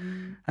 right?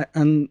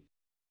 And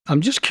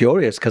I'm just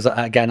curious, because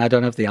again, I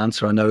don't have the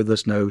answer. I know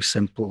there's no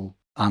simple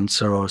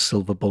answer or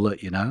silver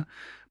bullet,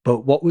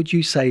 but what would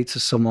you say to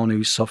someone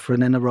who's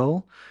suffering in a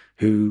role,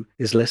 who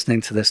is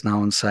listening to this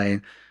now and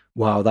saying,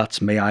 wow, that's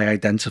me, I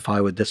identify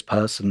with this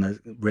person that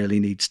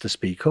really needs to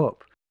speak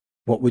up?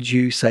 What would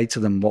you say to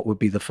them? What would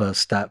be the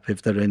first step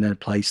if they're in a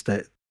place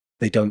that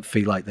they don't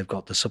feel like they've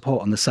got the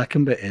support? And the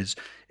second bit is,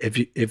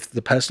 if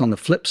the person on the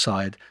flip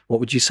side, what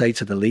would you say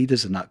to the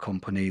leaders in that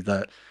company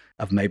that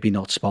have maybe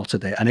not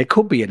spotted it? And it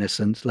could be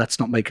innocent. Let's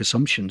not make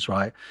assumptions,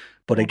 right?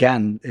 But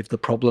again, if the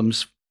problem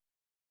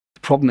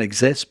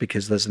exists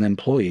because there's an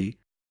employee,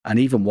 and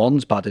even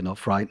one's bad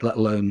enough, right? Let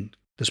alone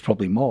there's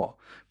probably more.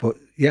 But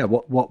yeah,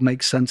 what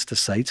makes sense to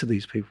say to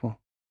these people?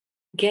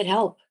 Get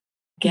help.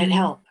 Get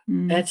help.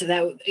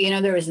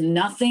 There is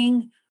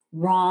nothing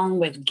wrong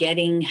with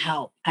getting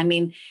help. I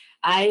mean,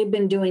 I've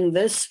been doing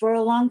this for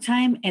a long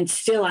time, and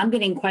still I'm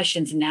getting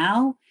questions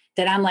now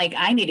that I'm like,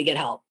 I need to get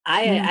help.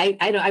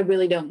 I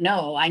really don't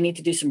know. I need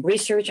to do some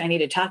research. I need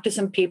to talk to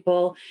some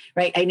people,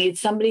 right? I need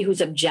somebody who's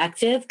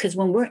objective, because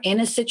when we're in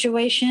a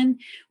situation,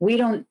 we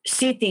don't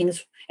see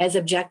things as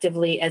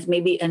objectively as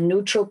maybe a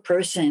neutral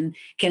person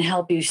can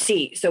help you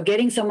see. So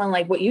getting someone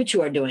like what you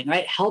two are doing,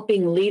 right?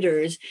 Helping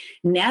leaders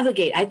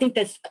navigate. I think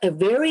that's a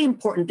very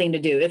important thing to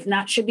do. If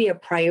not, should be a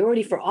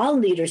priority for all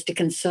leaders to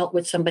consult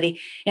with somebody,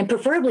 and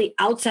preferably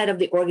outside of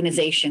the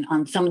organization,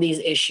 on some of these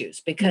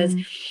issues, because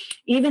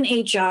even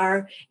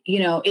HR,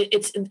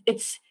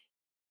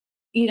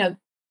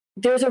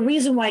 there's a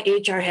reason why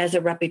HR has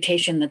a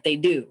reputation that they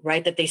do,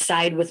 right? That they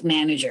side with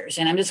managers.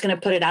 And I'm just going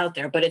to put it out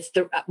there, but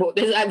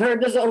I've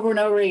heard this over and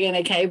over again.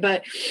 Okay.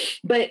 But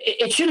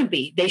it shouldn't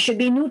be. They should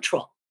be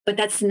neutral, but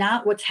that's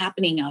not what's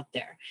happening out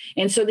there.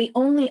 And so the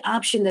only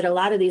option that a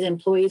lot of these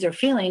employees are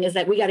feeling is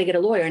that we got to get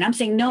a lawyer. And I'm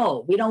saying,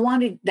 no, we don't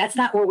want to. That's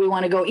not where we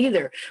want to go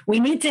either. We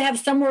need to have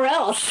somewhere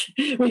else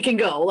we can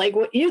go, like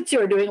what you two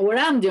are doing, what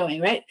I'm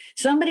doing, right?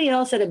 Somebody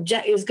else that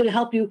is going to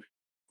help you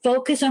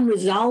focus on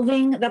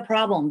resolving the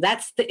problem.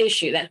 That's the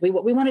issue.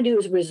 What we want to do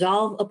is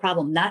resolve a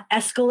problem, not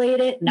escalate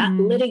it, not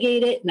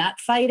litigate it, not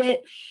fight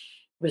it.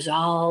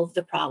 Resolve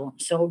the problem.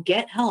 So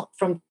get help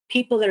from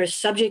people that are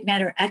subject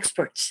matter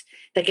experts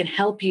that can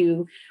help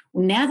you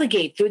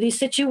navigate through these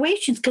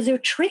situations, because they're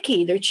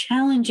tricky, they're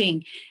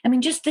challenging. I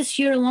mean, just this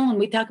year alone,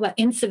 we talk about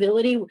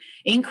incivility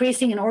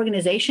increasing in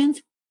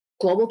organizations,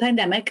 global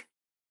pandemic,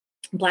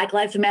 Black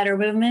Lives Matter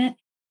movement,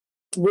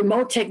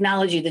 remote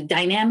technology, the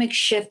dynamic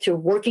shift to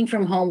working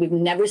from home. We've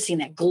never seen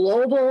that.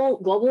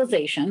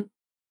 Globalization,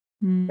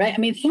 right? I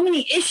mean, so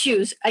many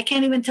issues, I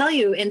can't even tell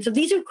you. And so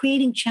these are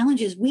creating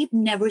challenges we've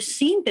never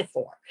seen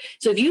before.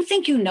 So if you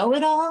think you know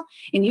it all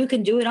and you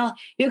can do it all,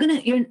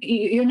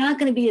 you're not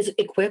going to be as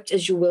equipped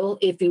as you will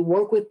if you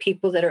work with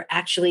people that are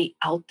actually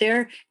out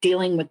there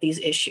dealing with these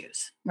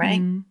issues,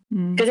 right?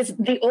 Because it's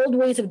the old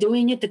ways of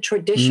doing it, the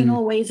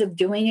traditional ways of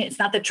doing it. It's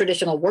not the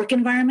traditional work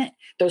environment.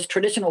 Those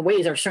traditional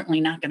ways are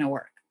certainly not going to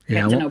work.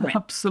 Yeah, It's a no-brainer.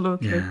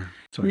 Absolutely. yeah.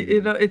 Sorry.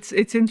 You know, it's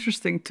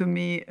interesting to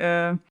me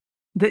that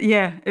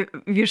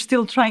we're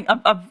still trying.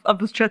 I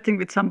was chatting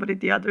with somebody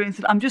the other day and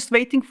said, I'm just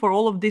waiting for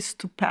all of this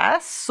to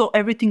pass so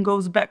everything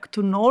goes back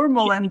to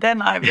normal, and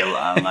then I will.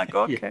 I'm like,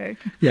 okay,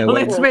 Yeah,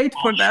 let's wait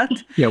for that.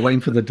 Yeah,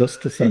 waiting for the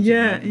dust to settle.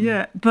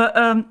 Yeah.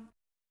 But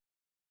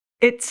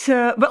it's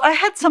well, I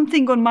had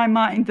something on my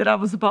mind that I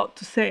was about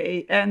to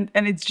say, and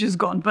it's just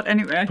gone. But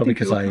anyway, I Probably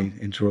think because I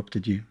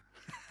interrupted you.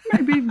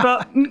 maybe,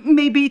 but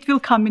maybe it will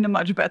come in a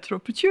much better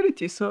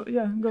opportunity. So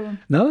yeah, go on.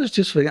 No,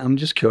 I'm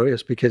just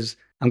curious because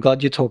I'm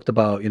glad you talked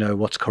about,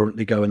 what's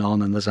currently going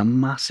on, and there's a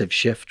massive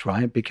shift,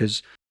 right?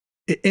 Because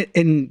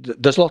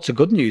there's lots of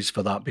good news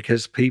for that,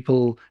 because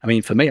people, I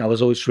mean, for me, I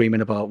was always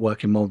dreaming about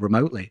working more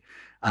remotely.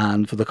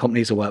 And for the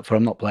companies I work for,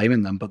 I'm not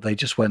blaming them, but they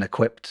just weren't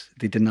equipped.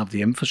 They didn't have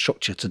the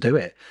infrastructure to do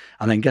it.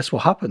 And then guess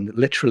what happened?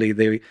 Literally,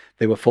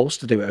 they were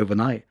forced to do it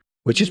overnight,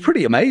 which is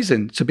pretty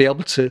amazing to be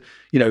able to,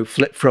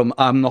 flip from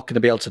I'm not going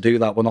to be able to do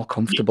that, we're not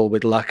comfortable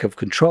with lack of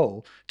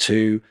control,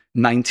 to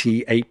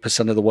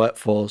 98% of the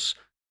workforce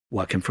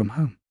working from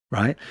home,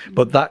 right?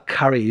 But that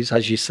carries,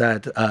 as you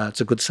said,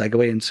 it's a good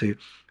segue into,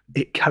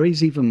 it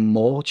carries even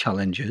more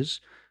challenges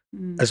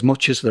as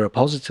much as there are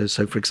positives.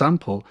 So, for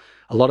example,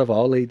 a lot of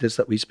our leaders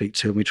that we speak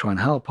to and we try and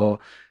help are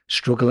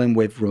struggling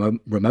with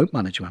remote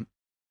management.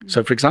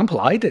 So, for example,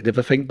 I did. If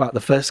I think back, the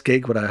first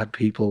gig where I had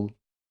people.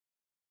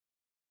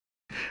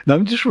 Now,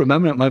 I'm just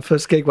remembering my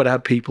first gig where I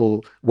had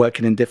people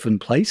working in different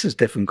places,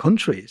 different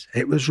countries.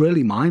 It was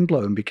really mind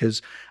blowing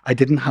because I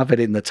didn't have it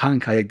in the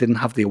tank. I didn't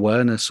have the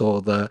awareness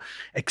or the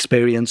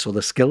experience or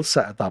the skill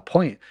set at that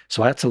point.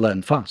 So I had to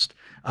learn fast.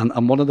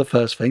 And one of the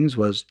first things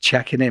was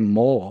checking in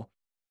more,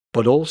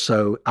 but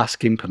also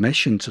asking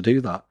permission to do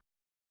that.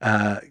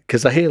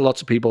 Because I hear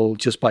lots of people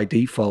just by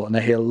default, and I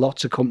hear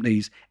lots of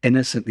companies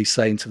innocently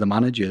saying to the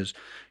managers,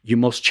 you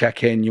must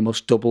check in, you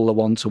must double the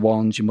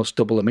one-to-ones, you must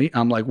double the meet.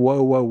 I'm like,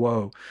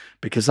 whoa,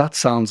 because that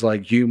sounds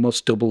like you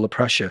must double the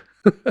pressure.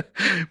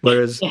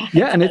 Whereas,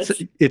 and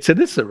it's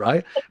innocent,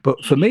 right?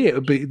 But for me, it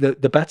would be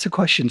the better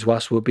question to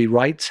ask would be,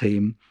 right,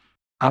 team,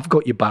 I've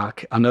got your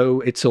back. I know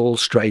it's all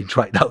strange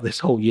right now. This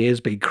whole year's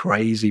been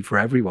crazy for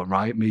everyone,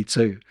 right? Me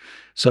too.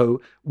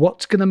 So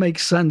what's going to make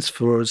sense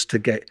for us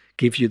to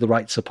give you the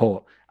right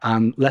support?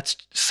 And let's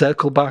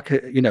circle back,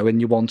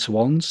 in your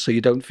one-to-ones so you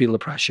don't feel the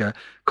pressure.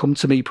 Come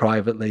to me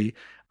privately,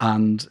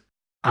 and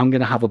I'm going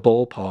to have a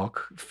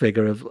ballpark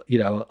figure of,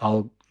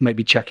 I'll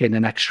maybe check in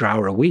an extra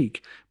hour a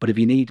week. But if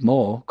you need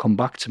more, come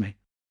back to me.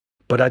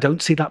 But I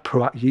don't see that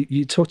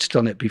you touched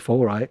on it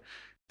before, right?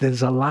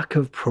 There's a lack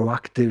of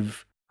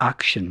proactive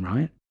action,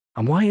 right?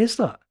 And why is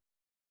that?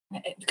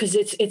 Because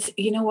it's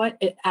you know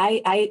what,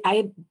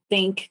 I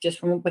think, just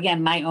from,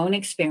 again, my own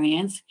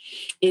experience,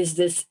 is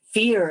this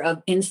fear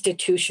of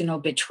institutional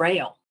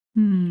betrayal.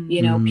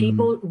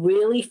 People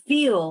really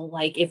feel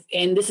like,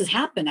 and this has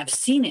happened, I've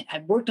seen it,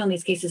 I've worked on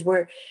these cases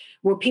where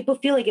people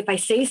feel like if I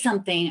say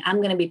something, I'm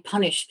going to be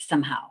punished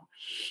somehow,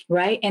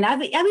 right? And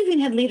I've even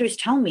had leaders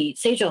tell me,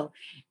 Sejal,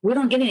 we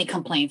don't get any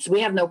complaints,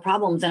 we have no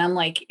problems. And I'm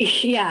like,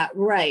 yeah,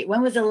 right.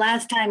 When was the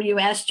last time you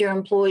asked your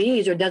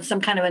employees or done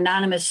some kind of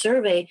anonymous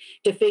survey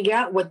to figure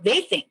out what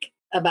they think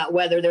about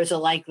whether there's a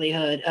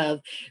likelihood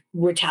of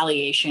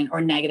retaliation or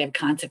negative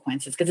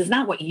consequences? Because it's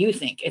not what you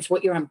think, it's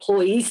what your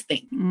employees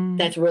think.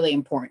 That's really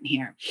important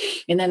here.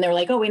 And then they're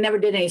like, oh, we never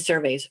did any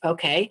surveys.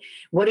 Okay,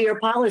 what are your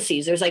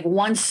policies? There's like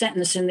one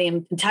sentence in the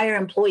entire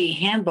employee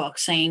handbook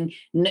saying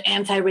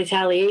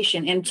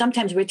anti-retaliation, and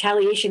sometimes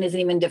retaliation isn't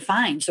even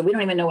defined, so we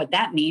don't even know what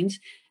that means.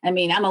 I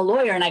mean, I'm a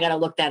lawyer and I got to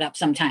look that up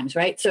sometimes,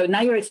 right? So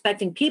now you're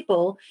expecting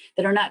people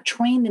that are not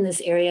trained in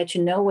this area to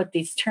know what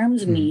these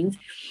terms mean,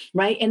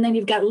 right? And then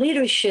you've got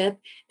leadership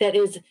that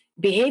is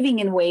behaving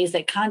in ways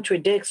that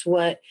contradicts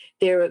what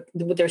they're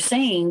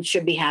saying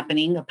should be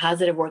happening, a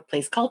positive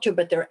workplace culture,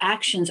 but their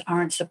actions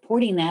aren't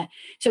supporting that.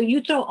 So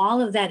you throw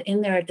all of that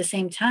in there at the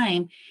same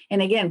time.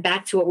 And again,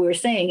 back to what we were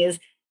saying, is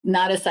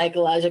not a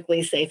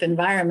psychologically safe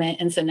environment.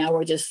 And so now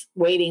we're just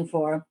waiting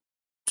for,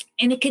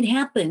 and it can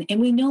happen. And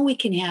we know it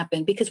can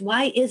happen, because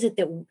why is it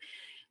that,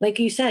 like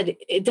you said,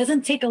 it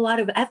doesn't take a lot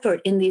of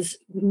effort in these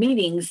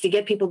meetings to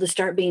get people to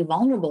start being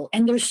vulnerable.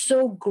 And they're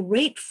so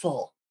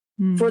grateful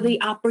for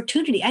the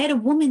opportunity. I had a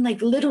woman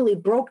like literally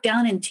broke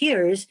down in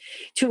tears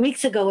 2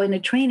 weeks ago in a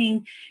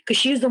training,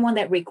 because she was the one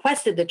that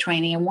requested the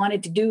training and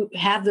wanted to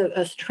have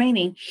the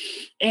training.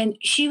 And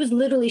she was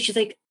literally, she's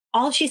like,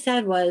 all she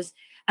said was,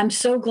 I'm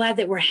so glad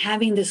that we're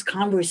having this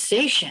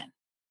conversation.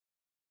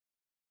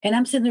 And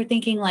I'm sitting there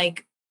thinking,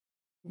 like,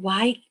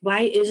 why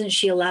isn't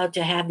she allowed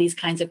to have these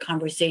kinds of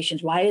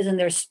conversations? Why isn't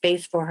there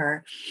space for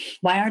her?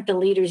 Why aren't the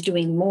leaders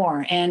doing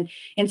more? And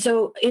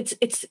so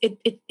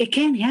it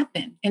can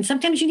happen. And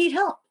sometimes you need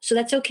help. So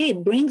that's okay.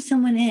 Bring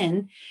someone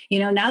in.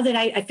 Now that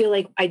I feel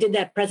like I did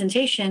that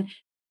presentation,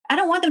 I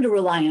don't want them to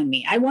rely on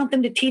me. I want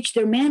them to teach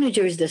their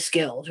managers the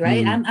skills,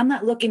 right? I'm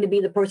not looking to be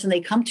the person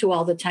they come to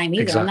all the time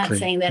either. Exactly. I'm not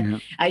saying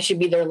that I should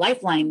be their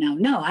lifeline now.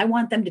 No, I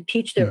want them to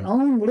teach their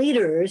own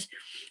leaders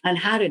on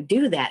how to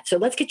do that. So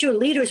let's get your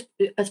leaders,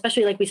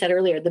 especially like we said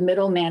earlier, the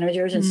middle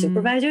managers and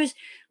supervisors,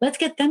 let's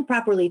get them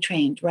properly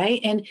trained, right?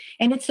 And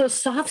it's those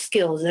soft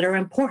skills that are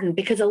important,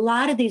 because a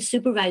lot of these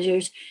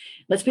supervisors,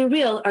 let's be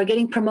real, are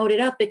getting promoted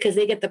up because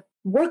they get the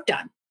work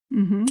done.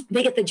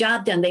 They get the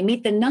job done. They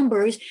meet the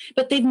numbers,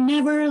 but they've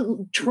never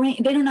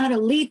trained. They don't know how to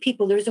lead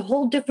people. There's a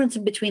whole difference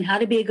between how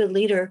to be a good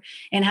leader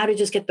and how to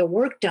just get the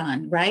work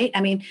done, right?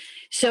 I mean,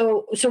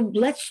 so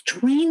let's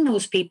train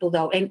those people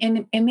though,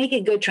 and make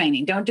it good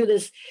training. Don't do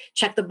this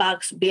check the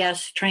box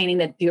BS training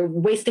that you're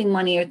wasting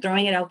money or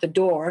throwing it out the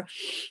door,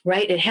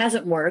 right? It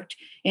hasn't worked.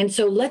 And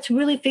so let's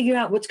really figure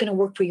out what's going to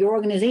work for your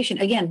organization.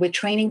 Again, with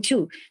training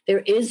too, there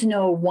is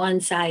no one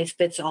size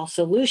fits all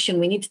solution.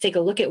 We need to take a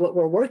look at what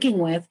we're working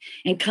with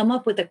and come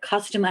up with a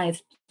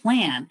customized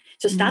plan.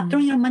 So stop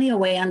throwing your money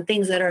away on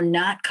things that are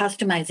not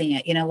customizing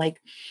it.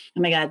 Like,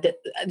 oh my God,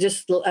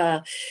 just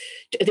I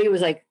think it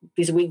was like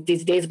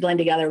these days blend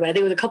together, but I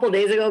think it was a couple of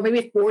days ago,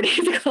 maybe 4 days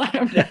ago, I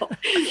don't know.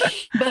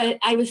 But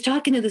I was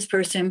talking to this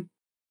person,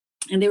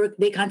 and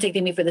they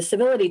contacted me for the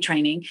civility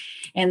training.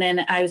 And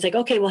then I was like,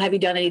 okay, well, have you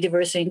done any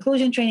diversity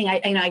inclusion training?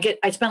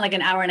 I spent like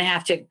an hour and a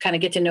half to kind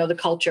of get to know the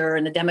culture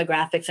and the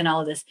demographics and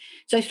all of this.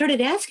 So I started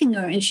asking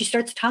her, and she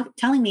starts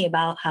telling me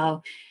about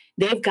how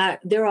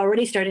they're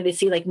already starting to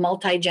see like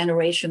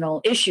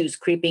multi-generational issues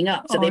creeping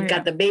up. So they've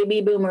got the baby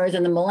boomers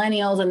and the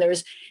millennials, and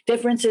there's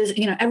differences.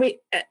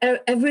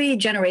 Every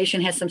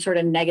generation has some sort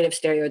of negative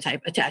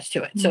stereotype attached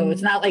to it. So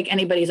it's not like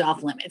anybody's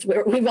off limits.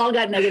 We've all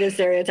got negative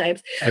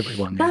stereotypes.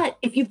 Everyone. But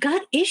if you've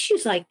got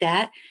issues like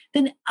that,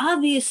 then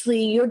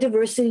obviously your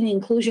diversity and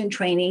inclusion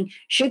training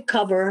should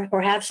cover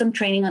or have some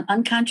training on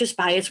unconscious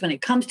bias when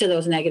it comes to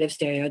those negative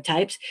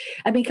stereotypes.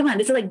 I mean, come on,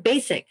 this is like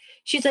basic.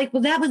 She's like,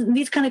 well,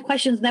 these kind of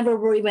questions never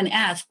were even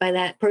asked by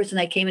that person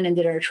that came in and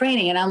did our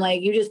training. And I'm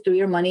like, you just threw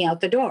your money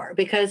out the door,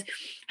 because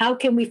how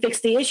can we fix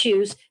the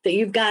issues that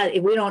you've got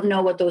if we don't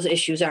know what those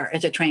issues are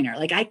as a trainer?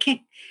 Like, I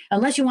can't,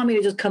 unless you want me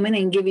to just come in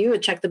and give you a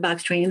check the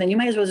box training, then you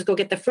might as well just go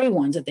get the free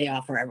ones that they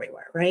offer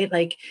everywhere, right?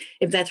 Like,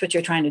 if that's what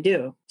you're trying to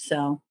do.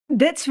 So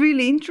that's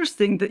really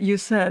interesting that you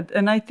said.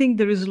 And I think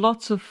there is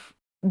lots of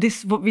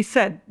this, what we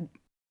said,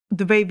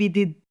 the way we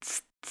did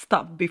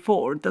stuff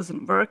before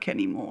doesn't work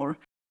anymore.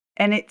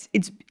 And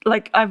it's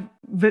like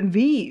when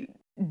we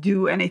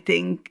do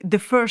anything, the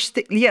first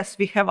thing, yes,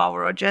 we have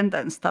our agenda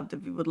and stuff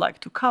that we would like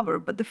to cover,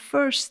 but the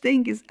first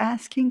thing is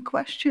asking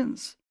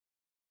questions.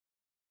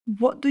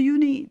 What do you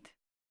need?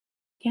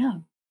 Yeah.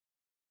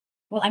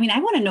 Well, I mean, I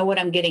want to know what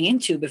I'm getting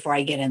into before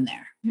I get in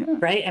there,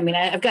 right? I mean,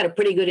 I've got a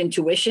pretty good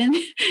intuition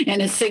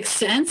and a sixth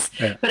sense,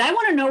 but I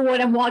want to know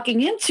what I'm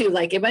walking into.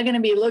 Like, am I going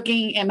to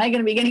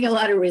be getting a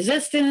lot of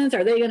resistance?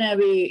 Are they going to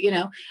be,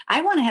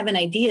 I want to have an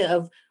idea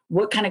of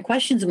what kind of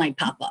questions might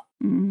pop up,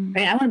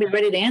 right? I want to be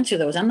ready to answer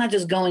those. I'm not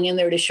just going in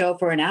there to show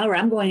for an hour.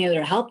 I'm going in there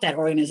to help that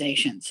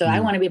organization. So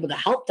I want to be able to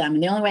help them.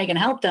 And the only way I can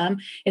help them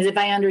is if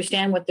I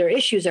understand what their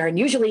issues are. And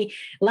usually,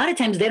 a lot of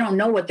times, they don't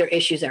know what their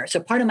issues are. So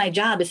part of my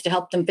job is to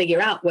help them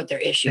figure out what their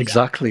issues are.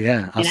 Exactly,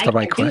 yeah. That's the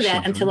right question. I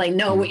can't do that until I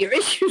know what your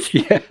issues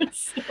are.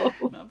 So,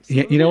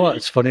 you know what?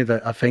 It's funny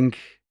that I think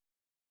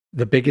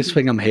the biggest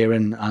thing I'm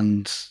hearing,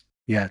 and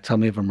tell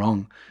me if I'm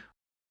wrong,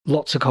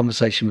 lots of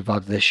conversation we've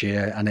had this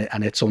year,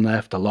 and it's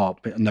unearthed a lot,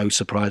 but no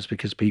surprise,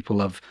 because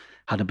people have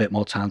had a bit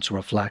more time to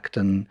reflect.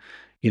 And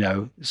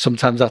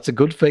sometimes that's a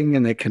good thing,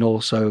 and it can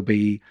also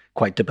be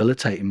quite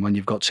debilitating when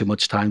you've got too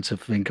much time to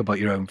think about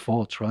your own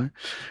thoughts, right?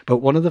 But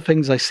one of the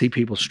things I see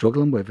people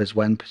struggling with is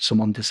when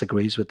someone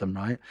disagrees with them,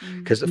 right?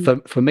 Because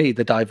for me,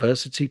 the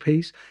diversity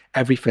piece,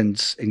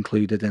 everything's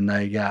included in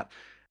there.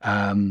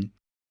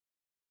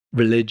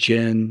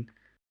 Religion,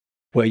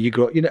 where you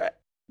grow,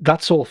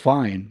 that's all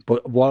fine.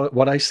 But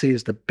what I see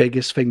is the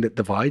biggest thing that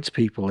divides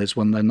people is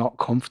when they're not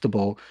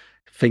comfortable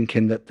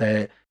thinking that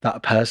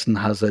that person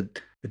has a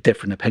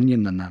different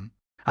opinion than them.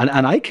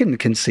 And I can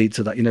concede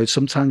to that.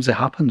 Sometimes it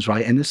happens,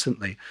 right,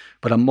 innocently.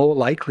 But I'm more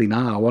likely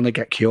now, I want to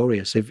get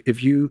curious.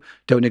 If you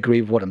don't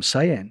agree with what I'm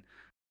saying,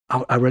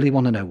 I really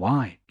want to know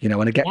why.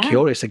 When I get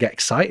curious, I get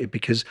excited,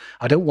 because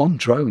I don't want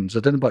drones. I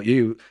don't know about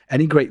you.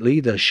 Any great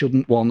leader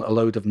shouldn't want a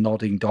load of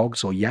nodding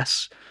dogs or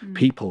yes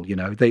people.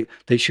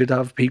 They should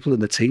have people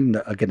in the team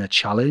that are going to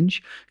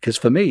challenge. Because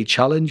for me,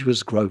 challenge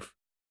was growth.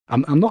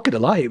 I'm not going to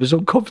lie, it was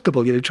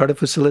uncomfortable, trying to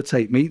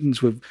facilitate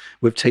meetings with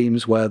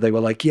teams where they were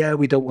like, yeah,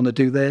 we don't want to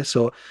do this,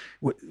 or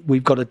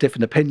we've got a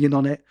different opinion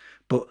on it.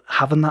 But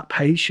having that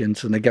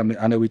patience, and again,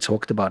 I know we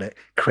talked about it,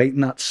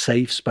 creating that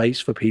safe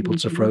space for people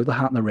to throw the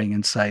hat in the ring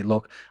and say,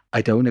 look,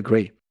 I don't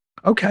agree.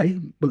 Okay,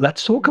 but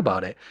let's talk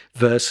about it.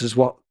 Versus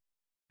what,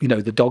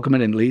 the dogma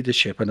in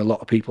leadership, and a lot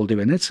of people do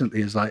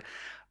innocently, is like,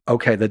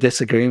 okay, they're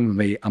disagreeing with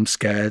me, I'm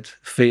scared,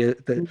 fear,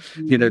 the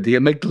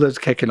amygdala's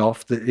kicking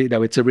off,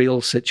 it's a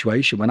real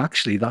situation, when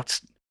actually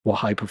that's what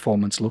high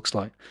performance looks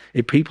like.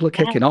 If people are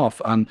kicking off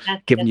and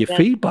giving you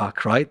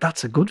feedback, right,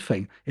 that's a good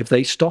thing. If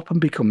they stop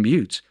and become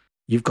mute,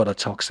 you've got a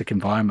toxic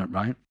environment,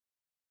 right?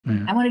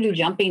 Yeah. I want to do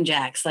jumping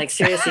jacks. Like,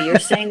 seriously, you're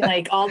saying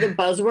like all the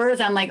buzzwords.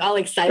 I'm like all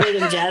excited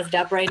and jazzed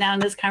up right now in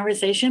this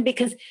conversation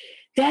because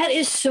that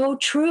is so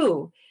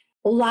true.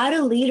 A lot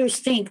of leaders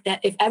think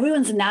that if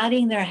everyone's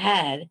nodding their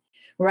head,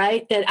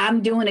 right, that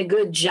I'm doing a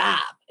good job.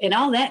 And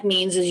all that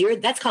means is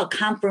that's called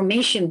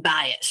confirmation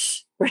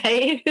bias,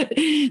 right?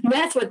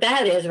 That's what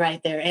that is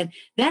right there. And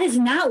that is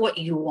not what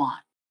you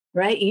want,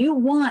 right? You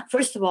want,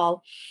 first of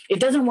all, it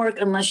doesn't work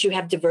unless you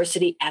have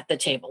diversity at the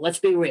table. Let's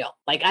be real.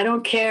 Like, I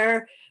don't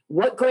care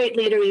what great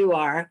leader you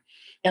are,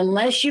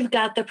 unless you've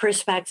got the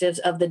perspectives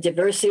of the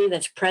diversity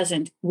that's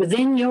present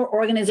within your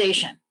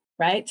organization,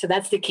 right? So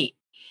that's the key.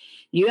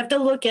 You have to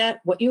look at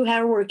what you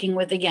are working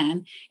with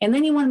again, and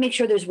then you want to make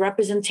sure there's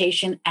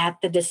representation at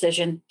the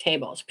decision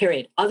tables,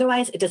 period.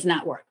 Otherwise, it does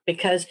not work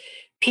because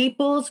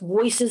people's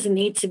voices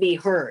need to be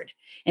heard.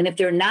 And if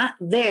they're not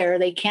there,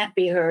 they can't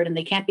be heard and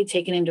they can't be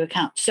taken into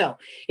account. So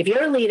if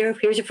you're a leader,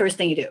 here's the first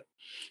thing you do.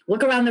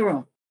 Look around the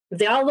room. If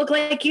they all look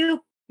like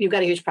you, you've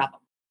got a huge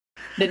problem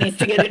that needs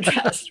to get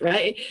addressed,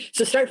 right?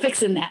 So start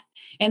fixing that.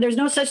 And there's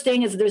no such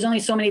thing as there's only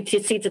so many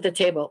seats at the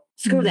table.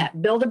 Screw that.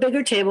 Build a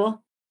bigger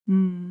table.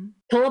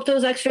 Pull up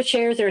those extra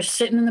chairs that are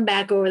sitting in the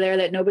back over there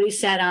that nobody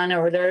sat on,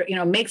 or they're,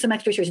 make some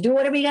extra chairs. Do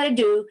whatever you got to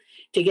do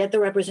to get the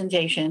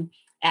representation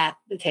at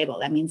the table.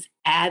 That means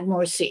add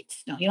more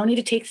seats. No, you don't need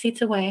to take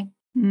seats away.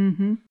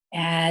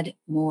 Add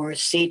more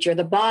seats. You're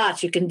the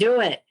boss. You can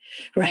do it,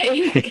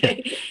 right?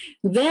 Okay.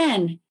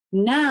 Then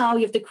now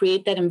you have to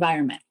create that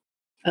environment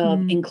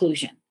of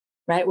inclusion,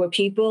 right? Where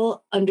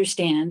people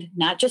understand,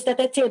 not just at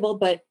that table,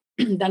 but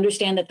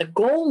understand that the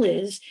goal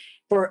is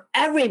for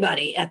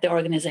everybody at the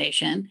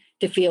organization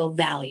to feel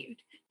valued,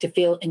 to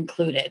feel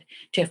included,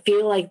 to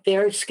feel like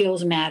their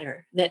skills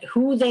matter, that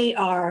who they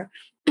are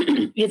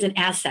is an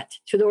asset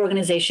to the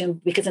organization.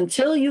 Because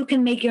until you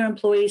can make your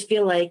employees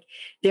feel like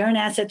they're an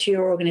asset to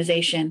your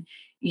organization,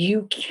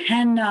 you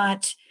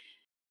cannot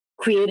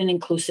create an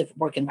inclusive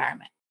work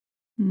environment,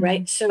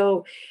 right?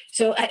 So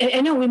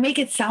I know we make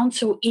it sound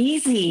so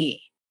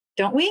easy,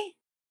 don't we?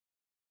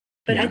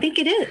 But I think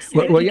it is.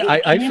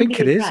 I think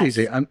it is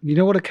easy. You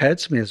know what occurred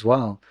to me as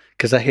well?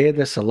 Because I hear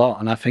this a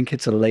lot, and I think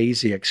it's a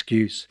lazy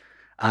excuse.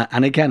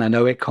 And again, I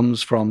know it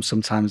comes from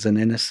sometimes an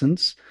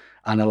innocence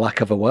and a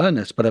lack of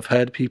awareness, but I've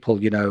heard people,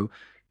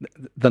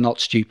 they're not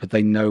stupid.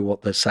 They know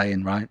what they're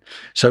saying, right?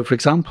 So, for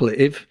example,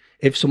 if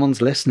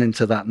someone's listening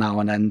to that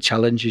now and then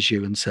challenges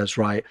you and says,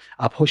 right,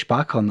 I push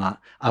back on that.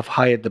 I've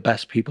hired the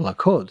best people I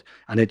could,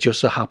 and it just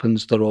so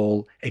happens they're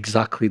all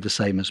exactly the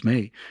same as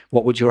me.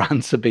 What would your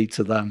answer be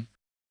to them?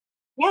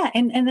 Yeah.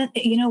 And then,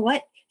 you know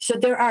what? So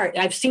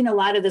I've seen a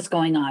lot of this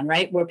going on,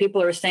 right? Where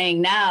people are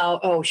saying now,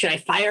 oh, should I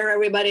fire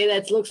everybody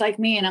that looks like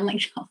me? And I'm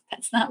like, no,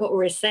 that's not what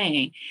we're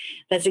saying.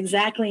 That's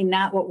exactly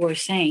not what we're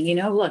saying.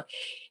 Look,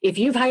 if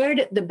you've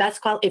hired the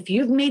best, if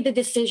you've made the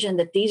decision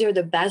that these are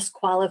the best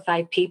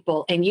qualified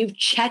people and you've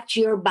checked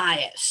your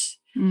bias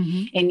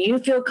and you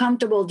feel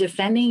comfortable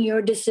defending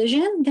your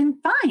decision, then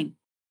fine.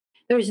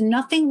 There's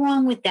nothing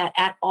wrong with that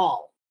at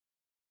all.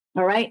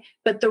 All right.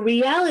 But the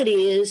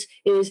reality is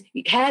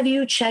have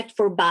you checked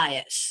for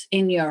bias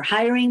in your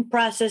hiring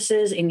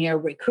processes, in your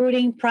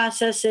recruiting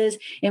processes?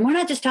 And we're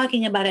not just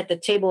talking about at the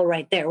table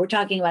right there. We're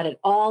talking about at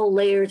all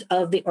layers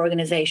of the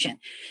organization.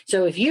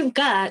 So if you've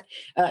got,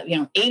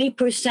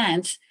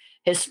 80%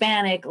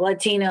 Hispanic,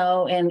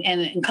 Latino,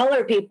 and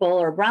colored people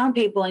or brown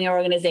people in your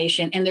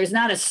organization, and there's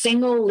not a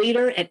single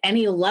leader at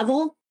any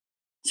level,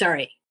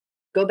 sorry,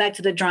 go back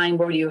to the drawing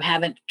board. You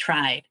haven't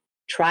tried.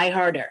 Try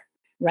harder.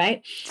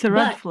 Right? It's a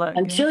red flag.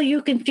 Until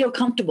you can feel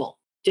comfortable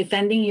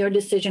defending your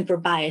decision for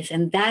bias,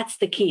 and that's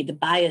the key, the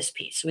bias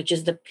piece, which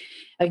is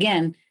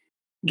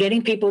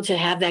getting people to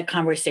have that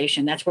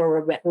conversation. That's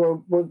where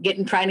we're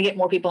trying to get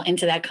more people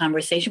into that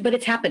conversation, but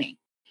it's happening.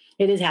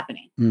 It is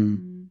happening.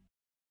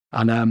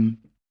 And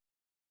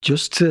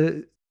just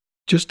to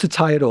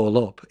tie it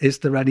all up, is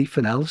there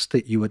anything else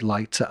that you would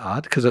like to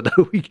add? Because I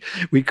know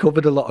we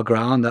covered a lot of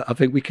ground. I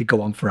think we could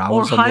go on for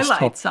hours or on this topic.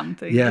 Highlight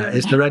something. Yeah.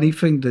 Is there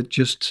anything that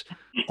just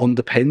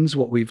underpins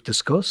what we've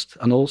discussed?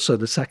 And also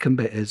the second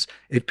bit is,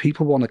 if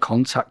people want to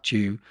contact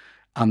you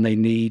and they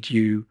need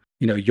you,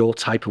 your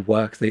type of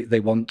work, they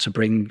want to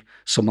bring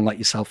someone like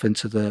yourself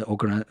into the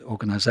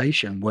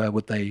organization, where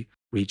would they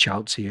reach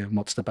out to you? And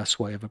what's the best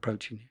way of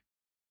approaching you?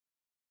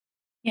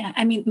 Yeah,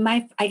 I mean,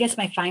 I guess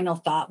my final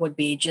thought would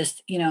be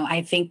just,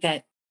 I think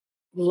that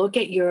look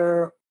at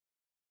your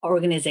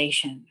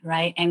organization,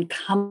 right? And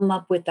come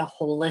up with a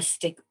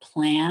holistic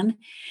plan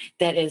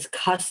that is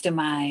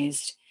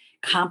customized,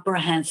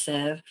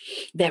 comprehensive,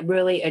 that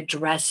really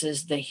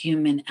addresses the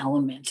human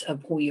element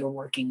of who you're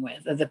working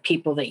with, of the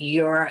people that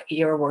you're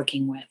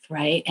working with,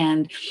 right?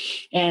 And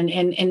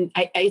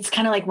it's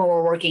kind of like when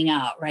we're working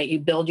out, right? You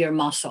build your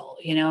muscle,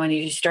 and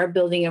you start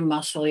building your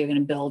muscle, you're going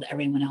to build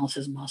everyone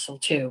else's muscle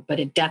too. But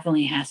it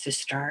definitely has to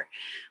start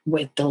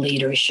with the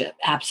leadership,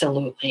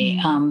 absolutely.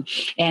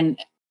 And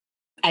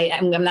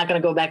I'm not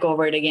going to go back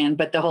over it again,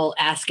 but the whole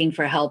asking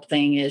for help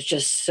thing is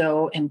just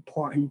so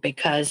important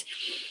because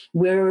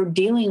we're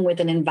dealing with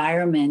an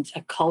environment,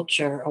 a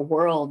culture, a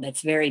world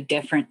that's very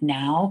different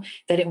now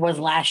than it was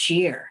last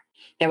year.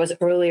 That was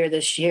earlier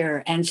this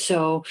year. And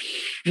so,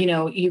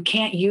 you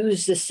can't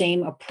use the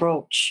same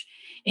approach.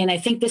 And I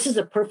think this is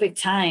a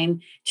perfect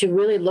time to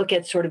really look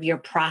at sort of your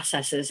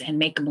processes and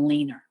make them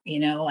leaner.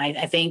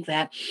 I think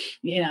that,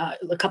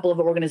 a couple of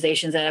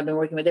organizations that I've been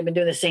working with, they've been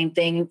doing the same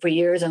thing for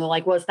years. And they're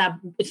like, well,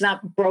 it's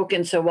not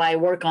broken. So why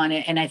work on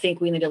it? And I think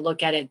we need to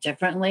look at it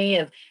differently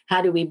of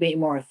how do we be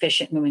more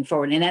efficient moving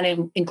forward? And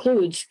that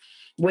includes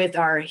with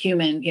our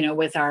human,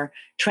 with our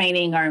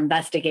training, our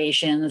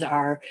investigations,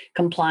 our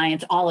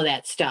compliance, all of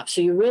that stuff.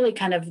 So you really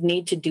kind of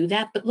need to do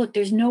that. But look,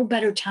 there's no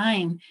better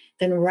time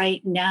than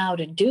right now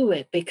to do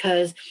it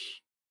because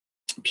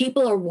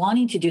people are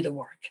wanting to do the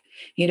work.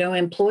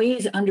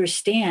 Employees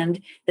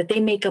understand that they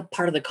make up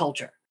part of the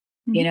culture,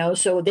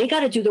 so they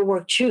got to do the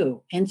work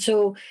too. And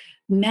so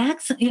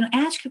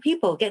ask your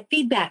people, get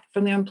feedback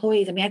from your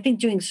employees. I think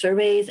doing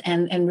surveys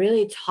and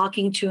really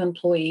talking to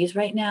employees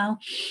right now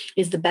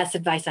is the best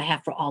advice I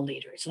have for all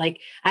leaders. Like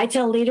I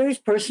tell leaders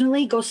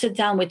personally, go sit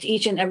down with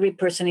each and every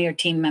person of your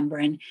team member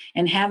and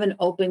have an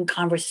open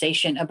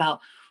conversation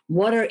about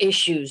what are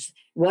issues,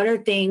 what are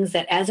things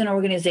that as an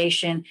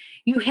organization,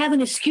 you have an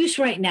excuse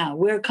right now.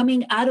 We're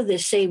coming out of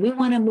this, say we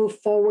want to move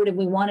forward and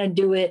we want to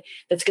do it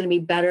that's going to be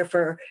better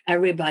for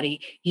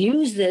everybody.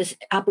 Use this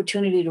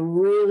opportunity to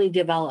really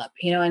develop,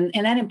 and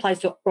that implies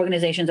to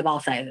organizations of all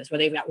sizes,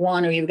 whether you've got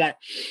one or you've got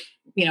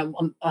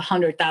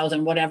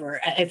 100,000,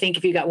 whatever. I think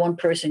if you've got one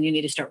person, you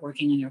need to start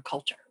working on your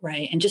culture,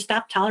 right? And just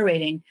stop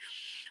tolerating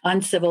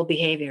uncivil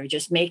behavior.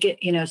 Just make it,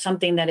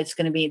 something that it's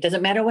going to be. It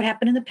doesn't matter what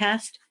happened in the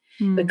past.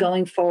 But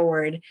going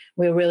forward,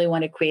 we really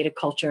want to create a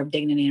culture of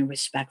dignity and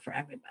respect for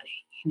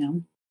everybody,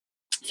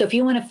 So if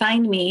you want to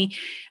find me,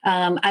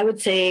 I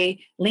would say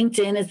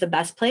LinkedIn is the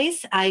best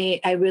place. I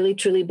really,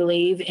 truly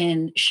believe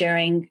in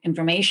sharing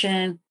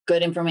information,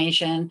 good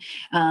information,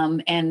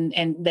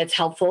 and that's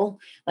helpful.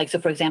 Like,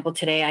 so for example,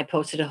 today I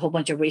posted a whole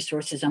bunch of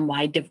resources on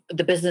why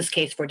the business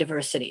case for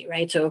diversity,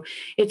 right? So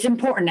it's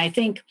important. I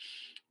think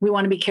we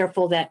want to be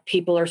careful that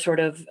people are sort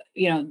of,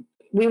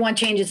 we want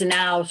changes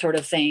now sort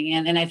of thing.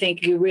 And I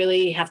think you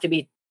really have to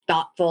be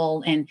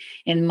thoughtful and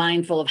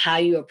mindful of how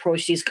you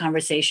approach these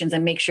conversations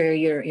and make sure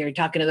you're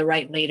talking to the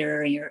right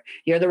leader and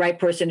you're the right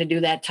person to do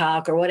that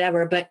talk or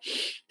whatever. But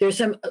there's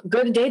some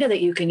good data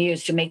that you can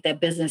use to make that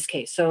business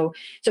case. So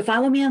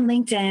follow me on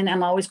LinkedIn.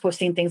 I'm always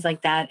posting things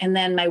like that. And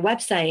then my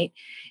website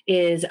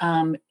is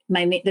the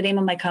name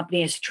of my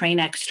company is Train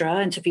Extra.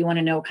 And so if you want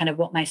to know kind of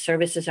what my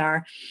services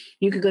are,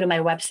 you could go to my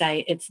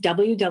website. It's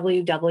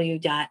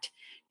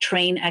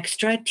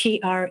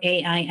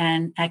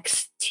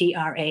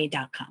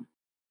www.trainextra.com.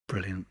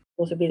 Brilliant.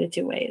 Those would be the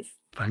two ways.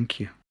 Thank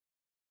you.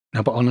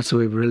 No, but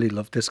honestly, we really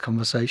love this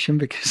conversation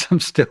because I'm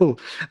still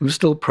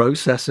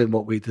processing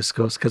what we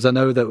discussed, because I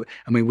know that,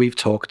 we've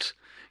talked,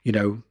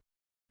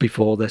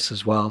 before this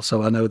as well.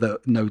 So I know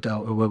that no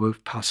doubt we're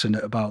both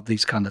passionate about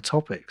these kind of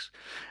topics,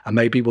 and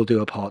maybe we'll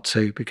do a part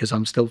 2 because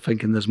I'm still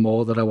thinking there's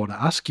more that I want to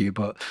ask you,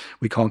 but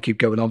we can't keep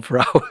going on for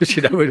hours,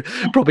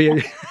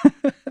 probably.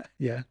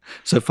 Yeah.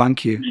 So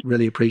thank you.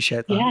 Really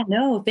appreciate that. Yeah,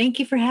 no, thank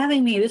you for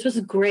having me. This was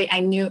great.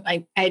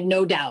 I had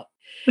no doubt.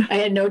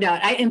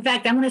 In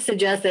fact, I'm going to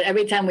suggest that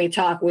every time we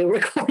talk, we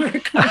record our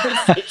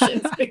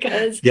conversations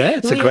because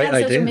it's a great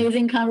idea. Such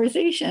amazing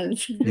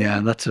conversations. Yeah,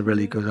 that's a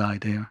really good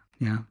idea.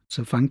 Yeah.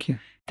 So thank you.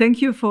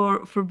 Thank you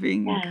for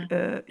being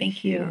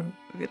here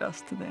with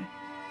us today.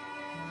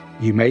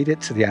 You made it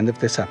to the end of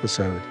this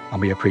episode,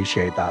 and we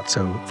appreciate that.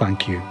 So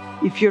thank you.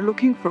 If you're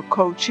looking for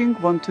coaching,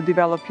 want to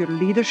develop your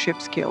leadership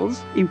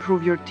skills,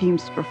 improve your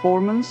team's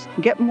performance,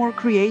 get more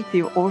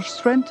creative, or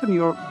strengthen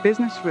your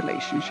business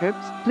relationships,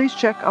 please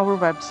check our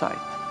website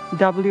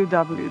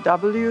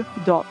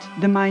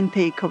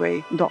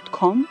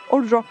www.themindtakeaway.com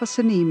or drop us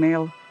an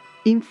email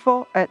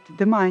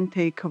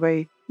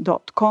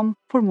info@themindtakeaway.com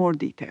for more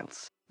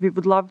details. We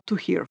would love to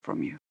hear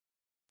from you.